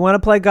 If you want to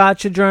play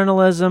gotcha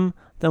journalism,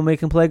 then we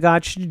can play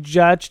gotcha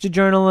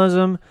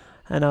journalism,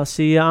 and I'll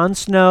see you on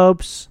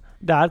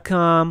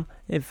Snopes.com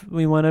If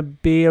we want to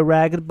be a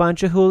ragged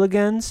bunch of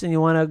hooligans and you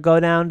want to go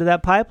down to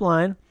that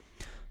pipeline,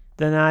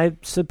 then I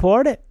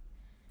support it.